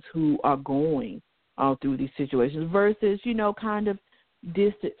ones who are going through these situations versus, kind of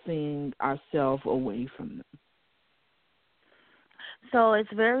distancing ourselves away from them? So it's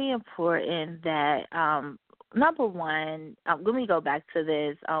very important that number one, let me go back to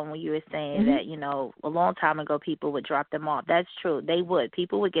this when you were saying that, a long time ago people would drop them off. That's true. They would.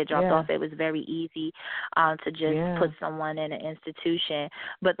 People would get dropped off. It was very easy to just put someone in an institution.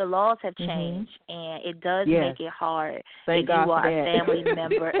 But the laws have changed, and it does make it hard if you are a family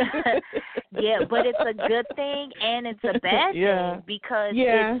member. But it's a good thing and it's a bad thing because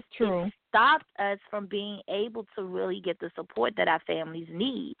it's true. It stopped us from being able to really get the support that our families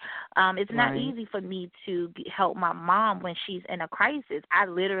need. It's not easy for me to help my mom when she's in a crisis. I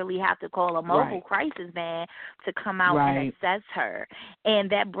literally have to call a mobile crisis van to come out and assess her. And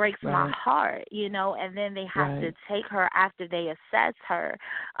that breaks my heart, and then they have to take her after they assess her.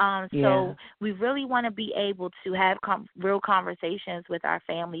 So we really want to be able to have real conversations with our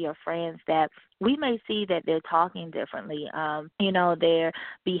family or friends that we may see that they're talking differently. Their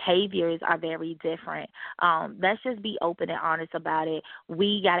behaviors are very different. Let's just be open and honest about it.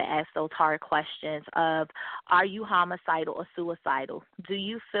 We got to ask those hard questions of, are you homicidal or suicidal? Do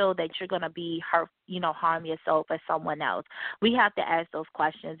you feel that you're going to be hurt, harm yourself or someone else? We have to ask those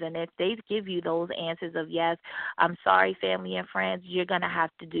questions. And if they give you those answers of yes, I'm sorry, family and friends, you're going to have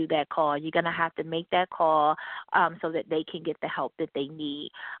to do that call. You're going to have to make that call so that they can get the help that they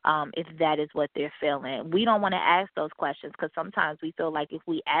need if that is what they're feeling. We don't want to ask those questions because sometimes we feel like if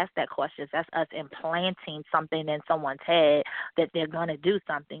we ask that question, that's us implanting something in someone's head that they're going to do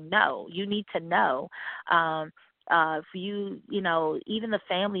something. No, you need to know. For you, even the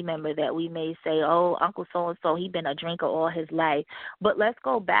family member that we may say, oh, Uncle so-and-so, he been a drinker all his life. But let's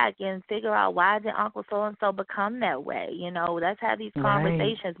go back and figure out, why did Uncle so-and-so become that way? Let's have these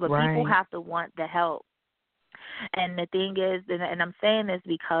conversations. But people have to want the help. And the thing is, and I'm saying this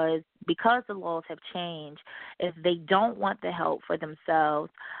because the laws have changed, if they don't want the help for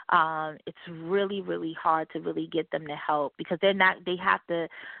themselves, it's really, really hard to really get them the help because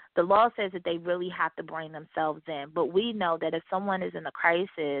the law says that they really have to bring themselves in. But we know that if someone is in a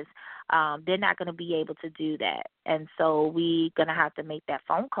crisis, they're not going to be able to do that. And so we're going to have to make that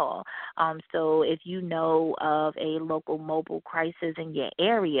phone call. So if you know of a local mobile crisis in your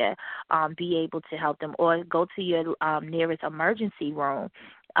area, be able to help them, or go to your nearest emergency room.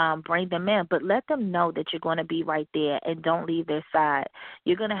 Bring them in, but let them know that you're going to be right there and don't leave their side.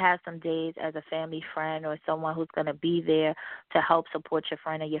 You're going to have some days as a family friend or someone who's going to be there to help support your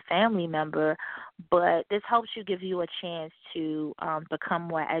friend or your family member, but this helps give you a chance to become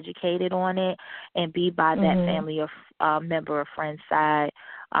more educated on it and be by that family or member or friend's side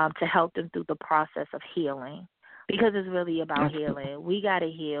to help them through the process of healing. Because it's really about healing. We got to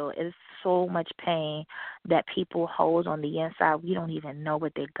heal. It's so much pain that people hold on the inside. We don't even know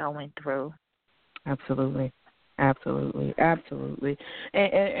what they're going through. Absolutely.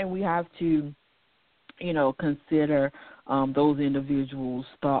 And we have to, consider those individuals'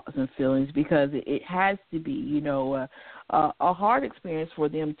 thoughts and feelings because it has to be, a hard experience for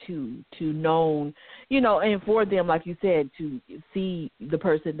them to know, and for them, like you said, to see the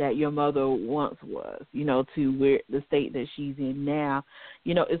person that your mother once was, to where the state that she's in now.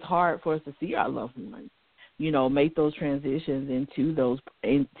 It's hard for us to see our loved ones, make those transitions into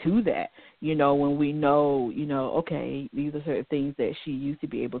that, when we know, okay, these are certain things that she used to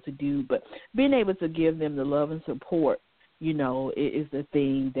be able to do, but being able to give them the love and support, is the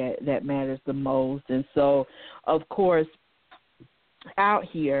thing that matters the most. And so, of course, out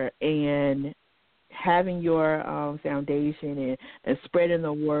here and having your foundation and spreading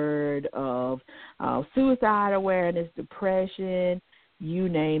the word of suicide awareness, depression, you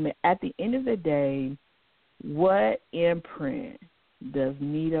name it, at the end of the day, what imprint does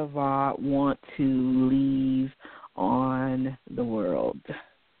Neta Vaught want to leave on the world?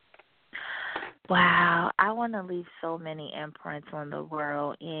 Wow, I want to leave so many imprints on the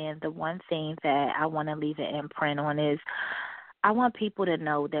world, and the one thing that I want to leave an imprint on is I want people to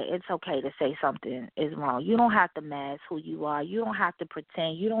know that it's okay to say something is wrong. You don't have to mask who you are. You don't have to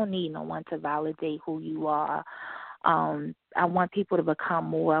pretend. You don't need no one to validate who you are. I want people to become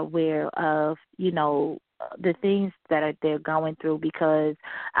more aware of, the things that they're going through, because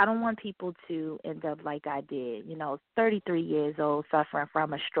I don't want people to end up like I did, 33 years old, suffering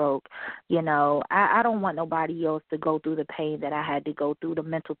from a stroke. I don't want nobody else to go through the pain that I had to go through, the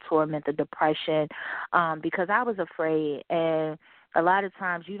mental torment, the depression, because I was afraid. And a lot of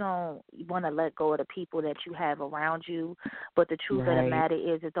times you don't want to let go of the people that you have around you, but the truth of the matter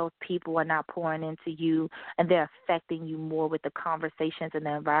is that those people are not pouring into you, and they're affecting you more with the conversations and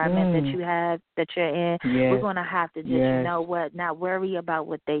the environment that you have, that you're in. We're going to have to just, not worry about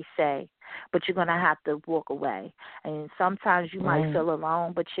what they say, but you're going to have to walk away. And sometimes you might feel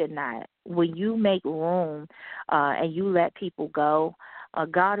alone, but you're not. When you make room and you let people go,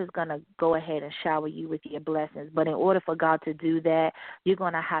 God is going to go ahead and shower you with your blessings. But in order for God to do that, you're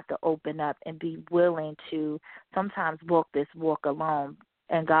going to have to open up and be willing to sometimes walk this walk alone.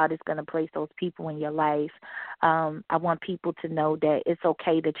 And God is going to place those people in your life. I want people to know that it's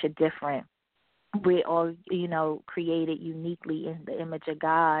okay that you're different. We're all, created uniquely in the image of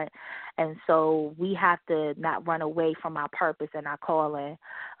God. And so we have to not run away from our purpose and our calling.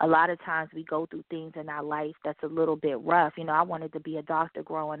 A lot of times we go through things in our life that's a little bit rough. I wanted to be a doctor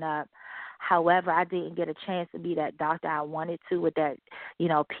growing up. However, I didn't get a chance to be that doctor I wanted to with that,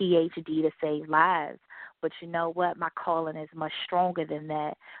 PhD to save lives. But you know what? My calling is much stronger than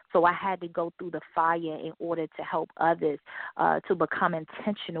that. So I had to go through the fire in order to help others to become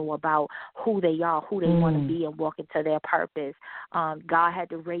intentional about who they are, who they want to be, and walk into their purpose. God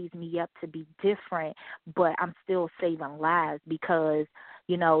had to raise me up to be different, but I'm still saving lives because,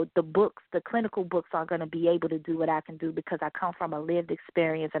 the clinical books aren't going to be able to do what I can do because I come from a lived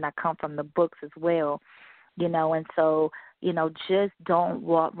experience and I come from the books as well. And so, just don't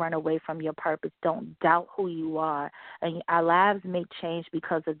run away from your purpose. Don't doubt who you are. And our lives may change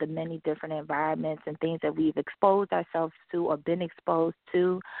because of the many different environments and things that we've exposed ourselves to or been exposed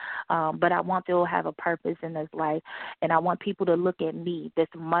to. But I want to have a purpose in this life. And I want people to look at me, this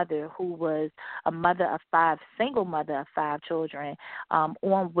mother who was a mother of 5, single mother of 5 children,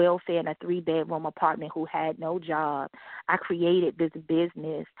 on welfare in a 3-bedroom apartment who had no job. I created this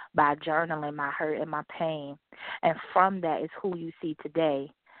business by journaling my hurt and my pain. And from that is who you see today.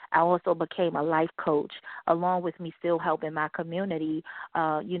 I also became a life coach, along with me still helping my community,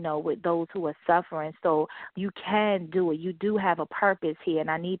 with those who are suffering. So you can do it. You do have a purpose here, and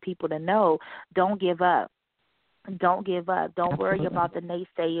I need people to know, don't give up. Don't give up. Don't worry about the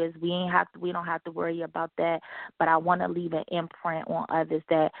naysayers. We don't have to worry about that. But I want to leave an imprint on others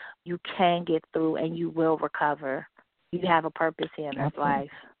that you can get through and you will recover. You have a purpose here in this life.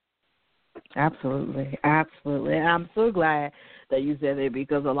 Absolutely. And I'm so glad that you said it,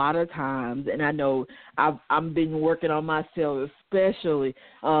 because a lot of times, and I know I've been working on myself, especially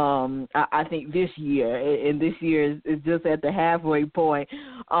I think this year, and this year is just at the halfway point,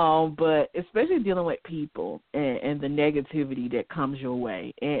 but especially dealing with people and the negativity that comes your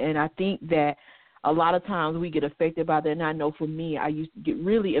way. And I think that a lot of times we get affected by that, and I know for me, I used to get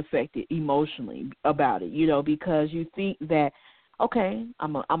really affected emotionally about it, because you think that, okay,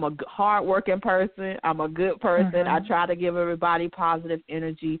 I'm a hard-working person. I'm a good person. I try to give everybody positive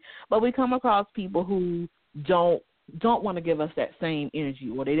energy. But we come across people who don't want to give us that same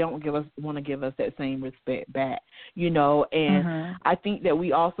energy, or they don't want to give us that same respect back, And I think that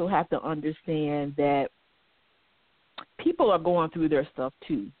we also have to understand that people are going through their stuff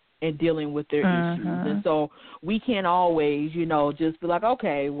too and dealing with their issues. And so we can't always, just be like,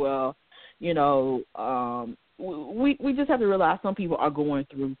 okay, well, we just have to realize some people are going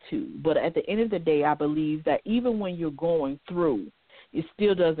through too. But at the end of the day, I believe that even when you're going through, it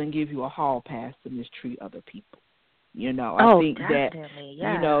still doesn't give you a hall pass to mistreat other people. I think definitely,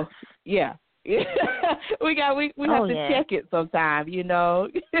 that, yeah. we have to check it sometime,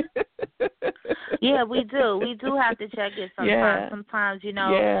 Yeah, we do. We do have to check it sometimes. Yeah. Sometimes,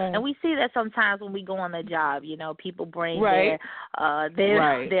 and we see that sometimes when we go on the job, people bring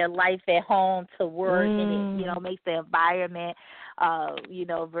their life at home to work, and it, makes the environment,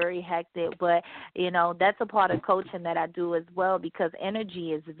 very hectic. But, that's a part of coaching that I do as well, because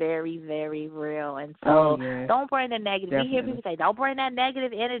energy is very, very real. And so don't bring the negative. Definitely. We hear people say, don't bring that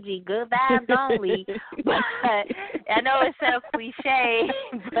negative energy, good vibes only. But I know it sounds cliche,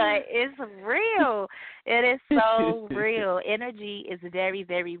 but it's real. It is so real. Energy is very,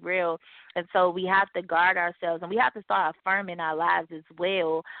 very real. And so we have to guard ourselves, and we have to start affirming our lives as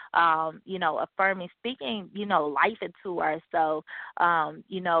well, affirming, speaking, life into ourselves, and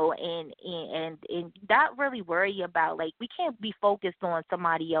not really worry about, like, we can't be focused on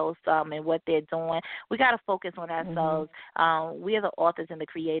somebody else and what they're doing. We got to focus on ourselves. We are the authors and the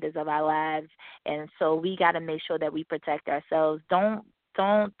creators of our lives, and so we got to make sure that we protect ourselves. Don't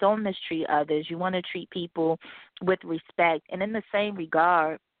mistreat others. You want to treat people with respect. And in the same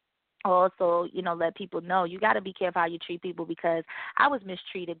regard, also, let people know you got to be careful how you treat people, because I was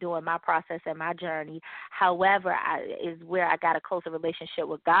mistreated during my process and my journey. However, is where I got a closer relationship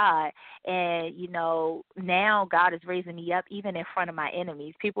with God. And, now God is raising me up even in front of my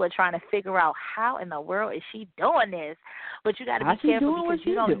enemies. People are trying to figure out, how in the world is she doing this? But you got to be careful, because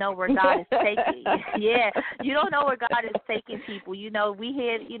you don't know where God is taking. You don't know where God is taking people. We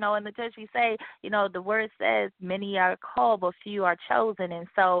hear, in the church we say, the word says many are called, but few are chosen. And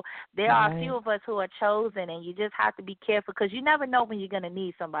so there are a few of us who are chosen, and you just have to be careful, because you never know when you're going to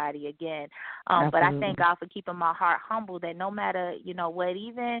need somebody again. But I thank God for keeping my heart humble, that no matter, what,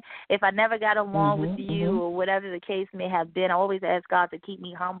 even if I never got along with you or whatever the case may have been, I always ask God to keep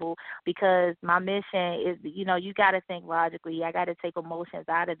me humble, because my mission is, you got to think logically. I got to take emotions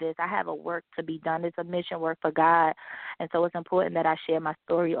out of this. I have a work to be done. It's a mission work for God. And so it's important that I share my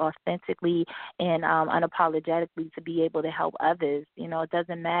story authentically and unapologetically to be able to help others. It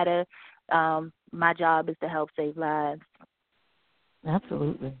doesn't matter. My job is to help save lives.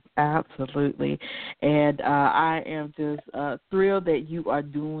 Absolutely. And I am just thrilled that you are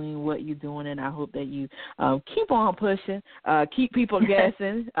doing what you're doing, and I hope that you keep on pushing, keep people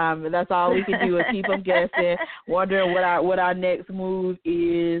guessing. That's all we can do is keep them guessing, wondering what our next move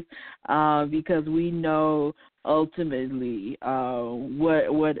is, because we know ultimately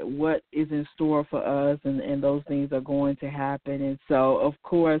what is in store for us, and those things are going to happen. And so, of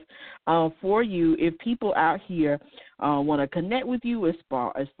course, for you, if people out here want to connect with you as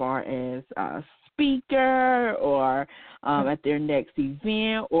far as speaker or at their next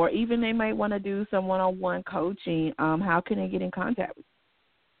event, or even they might want to do some one-on-one coaching, how can they get in contact with you?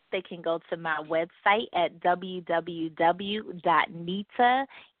 They can go to my website at www.neta,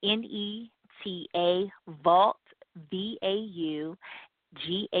 Neta Vaught, VAUGHT.com.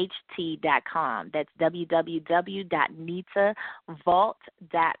 That's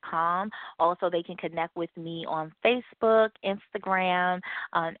www.netavaught.com. Also, they can connect with me on Facebook, Instagram,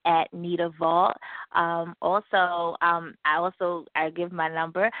 at Neta Vaught. I give my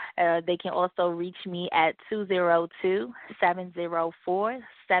number. They can also reach me at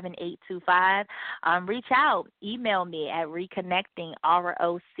 202-704-7825. Reach out. Email me at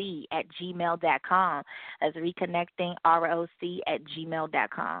reconnectingroc@gmail.com. That's reconnectingroc@gmail.com.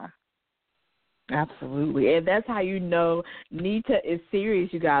 Absolutely. And that's how you know Neta is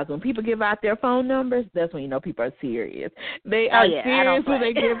serious, you guys. When people give out their phone numbers, that's when you know people are serious. They are serious when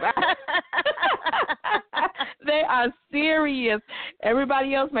they give out. They are serious.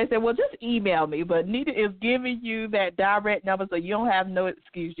 Everybody else may say, well, just email me. But Neta is giving you that direct number so you don't have no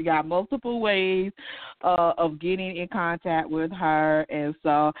excuse. You got multiple ways of getting in contact with her. And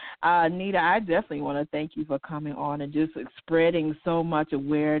so, Neta, I definitely want to thank you for coming on and just spreading so much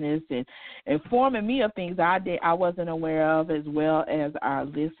awareness and informing me of things I wasn't aware of, as well as our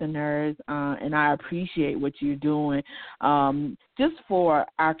listeners. And I appreciate what you're doing just for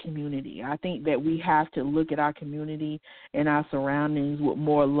our community. I think that we have to look at our community and our surroundings with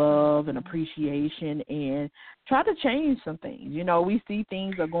more love and appreciation and try to change some things. You know, we see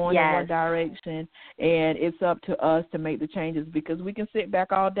things are going in one direction, and it's up to us to make the changes, because we can sit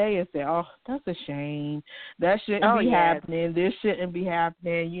back all day and say, oh, that's a shame. That shouldn't be happening. This shouldn't be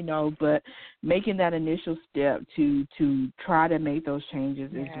happening, you know, but making that initial step to try to make those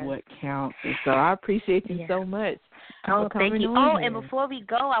changes is what counts. And so I appreciate you so much. Oh, thank you. Oh, and before we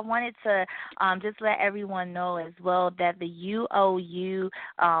go, I wanted to just let everyone know as well that the UOU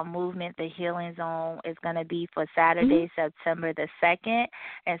movement, the Healing Zone, is going to be for Saturday, September the 2nd,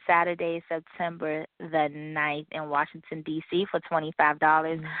 and Saturday, September the 9th in Washington, D.C. for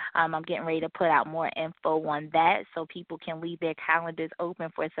 $25. I'm getting ready to put out more info on that so people can leave their calendars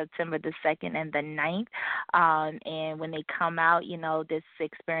open for September the 2nd and the 9th. And when they come out, you know, this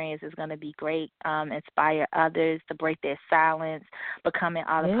experience is going to be great, inspire others to break their silence, becoming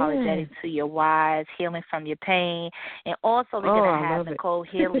unapologetic to your whys, healing from your pain. And also we're going to have Nicole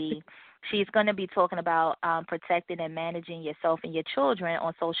Healy. She's going to be talking about protecting and managing yourself and your children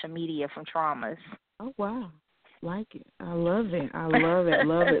on social media from traumas. Oh, wow. Like it. I love it. I love it.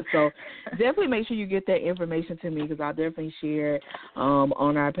 Love it. So definitely make sure you get that information to me, because I'll definitely share it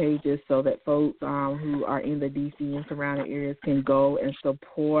on our pages so that folks who are in the D.C. and surrounding areas can go and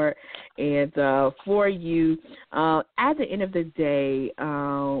support. And for you, at the end of the day,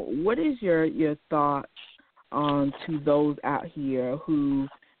 what is your thoughts to those out here who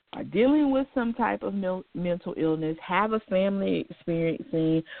are dealing with some type of mental illness, have a family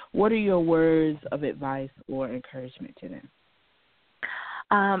experiencing? What are your words of advice or encouragement to them?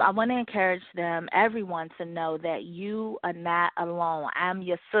 I want to encourage them, everyone, to know that you are not alone. I'm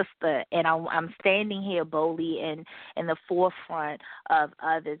your sister, and I'm standing here boldly in the forefront of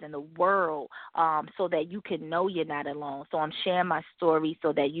others in the world, so that you can know you're not alone. So I'm sharing my story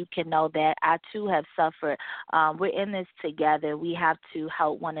so that you can know that I, too, have suffered. We're in this together. We have to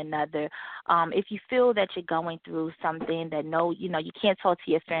help one another. If you feel that you're going through something that you can't talk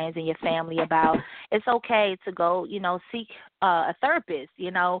to your friends and your family about, it's okay to go, seek a therapist.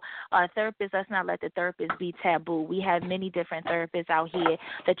 A therapist, let's not let the therapist be taboo. We have many different therapists out here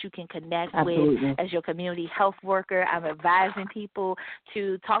that you can connect with as your community health worker. I'm advising people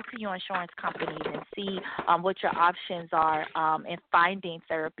to talk to your insurance companies and see what your options are in finding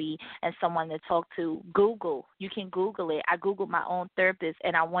therapy and someone to talk to. Google. You can Google it. I Googled my own therapist,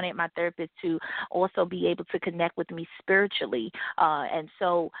 and I wanted my therapist to also be able to connect with me spiritually. And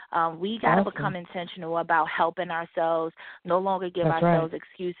so we got to become intentional about helping ourselves, no longer give ourselves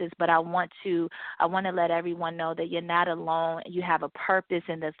excuses, but I want to let everyone know that you're not alone. You have a purpose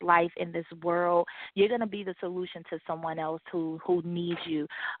in this life, in this world. You're going to be the solution to someone else who needs you.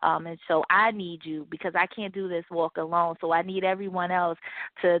 And so I need you, because I can't do this walk alone. So I need everyone else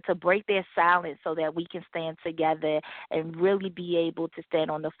to break their silence so that we can stand together and really be able to stand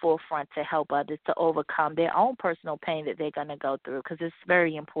on the forefront to help others to overcome their own personal pain that they're going to go through, because it's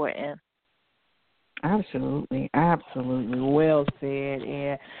very important. Absolutely. Well said.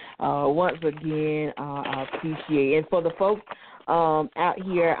 And once again, I appreciate it. And for the folks out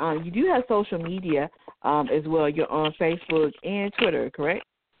here, you do have social media as well. You're on Facebook and Twitter, correct?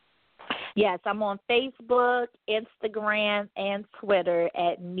 Yes, I'm on Facebook, Instagram, and Twitter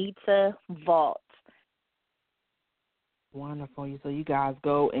at Neta Vaught. Wonderful. So you guys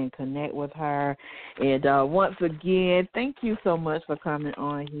go and connect with her. And once again, thank you so much for coming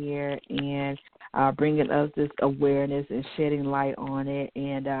on here and bringing us this awareness and shedding light on it.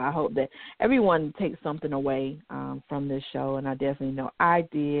 And I hope that everyone takes something away from this show, and I definitely know I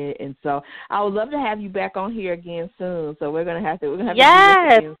did. And so I would love to have you back on here again soon. So we're gonna have to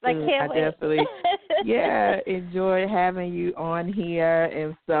yes, do this again I soon. can't wait. Definitely enjoy having you on here.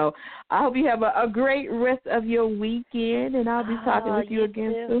 And so I hope you have a great rest of your weekend, and I'll be talking with you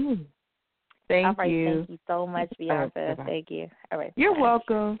again soon. Thank All right, you. Thank you so much, Bianca. Thank you. All right. You're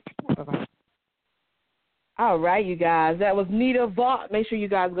welcome. Bye-bye. All right, you guys. That was Neta Vaught. Make sure you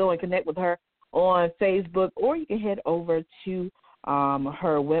guys go and connect with her on Facebook, or you can head over to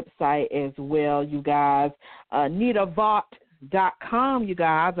her website as well, you guys. NetaVaught.com, you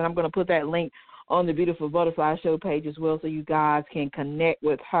guys. And I'm going to put that link on the Beautiful Butterfly Show page as well so you guys can connect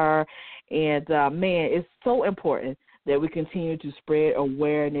with her. And, man, it's so important that we continue to spread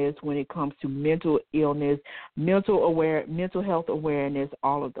awareness when it comes to mental illness, mental health awareness,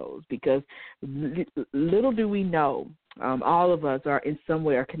 all of those, because little do we know, all of us are in some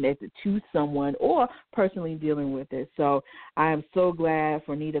way are connected to someone or personally dealing with it. So I am so glad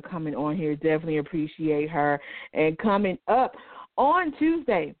for Neta coming on here. Definitely appreciate her. And coming up on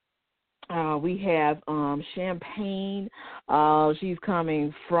Tuesday, we have Champagne. She's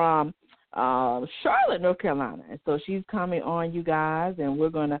coming from Charlotte, North Carolina. And so she's coming on, you guys, and we're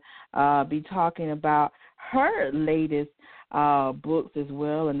going to be talking about her latest books as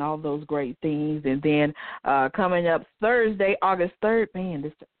well and all those great things. And then coming up Thursday, August 3rd,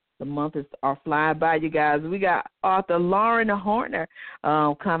 man, the month are flying by, you guys. We got author Lauren Horner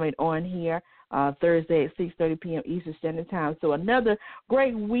coming on here Thursday at 6:30 p.m. Eastern Standard Time. So another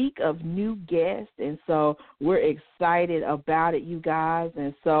great week of new guests, and so we're excited about it, you guys.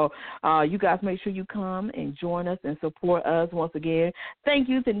 And so you guys make sure you come and join us and support us once again. Thank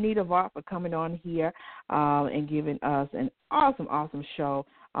you to Neta Vaught for coming on here and giving us an awesome show.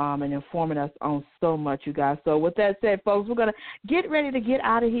 And informing us on so much, you guys. So with that said, folks, we're going to get ready to get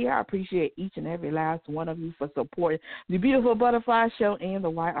out of here. I appreciate each and every last one of you for supporting the Beautiful Butterfly Show and the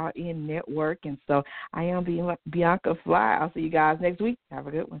YRN Network. And so I am Bianca Fly. I'll see you guys next week. Have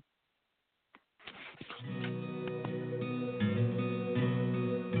a good one.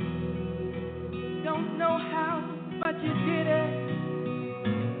 Don't know how, but you did it.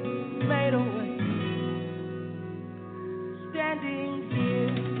 Made a way. Standing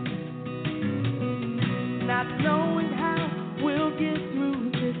here, not knowing how we'll get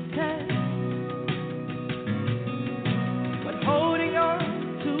through this test, but holding on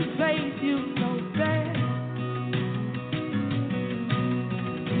to faith you know best.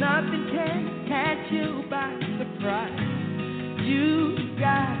 Nothing can catch you by surprise. You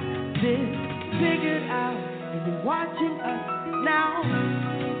got this figured out, and you're watching us now.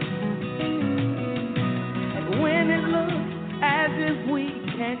 And when it looks as if we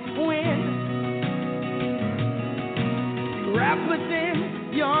can't win, wrap within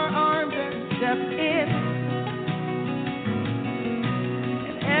your arms and step in.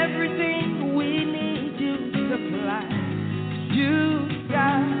 And everything we need you to supply. You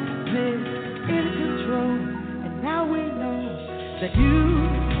got this in control, and now we know that you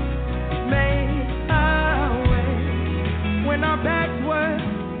made our way. When our backs were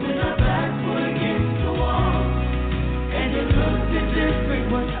against the wall, and it looked as if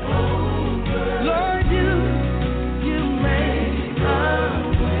it was over. Lord, you made a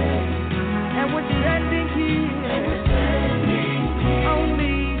way. And we're standing here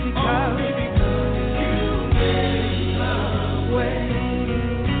only because you made a way.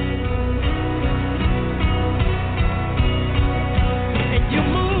 And you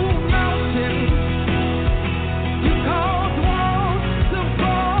move mountains. You cause walls to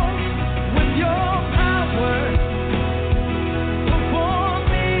fall with your power.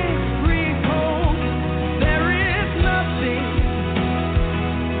 There is nothing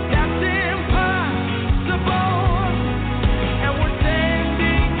that's impossible.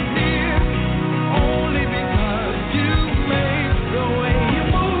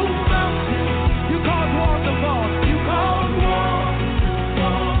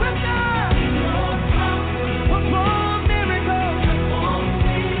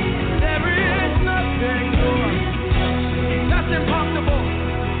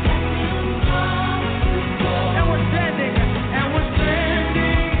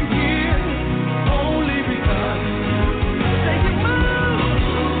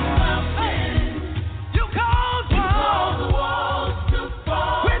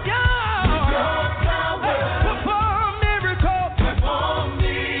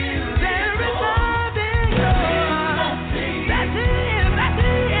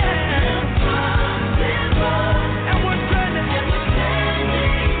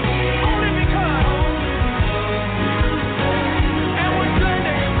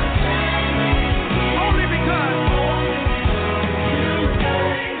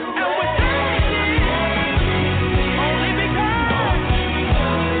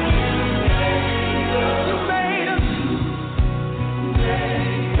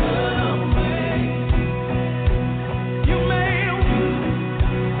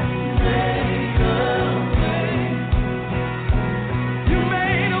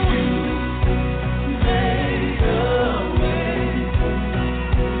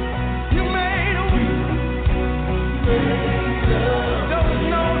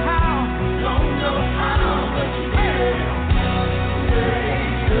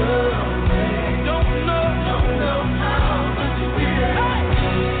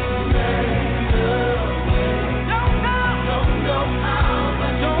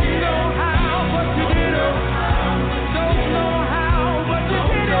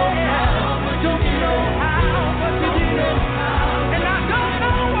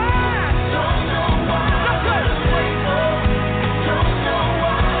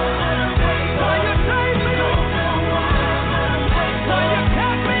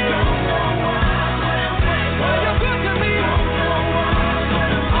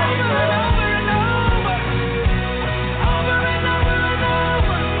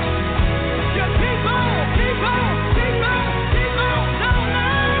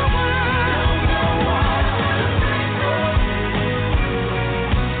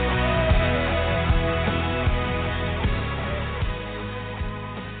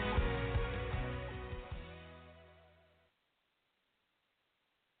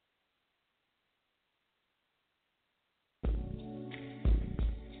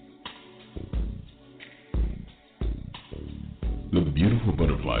 Beautiful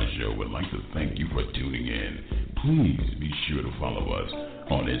Butterfly Show would like to thank you for tuning in. Please be sure to follow us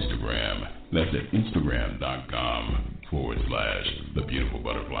on Instagram. That's at Instagram.com/The Beautiful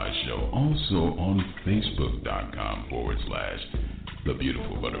Butterfly Show. Also on Facebook.com/The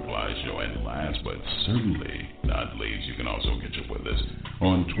Beautiful Butterfly Show. And last but certainly not least, you can also catch up with us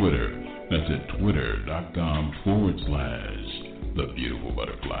on Twitter. That's at Twitter.com/The Beautiful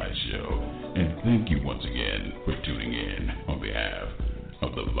Butterfly Show. And thank you once again for tuning in on behalf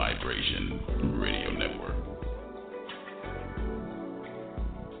of the Vibration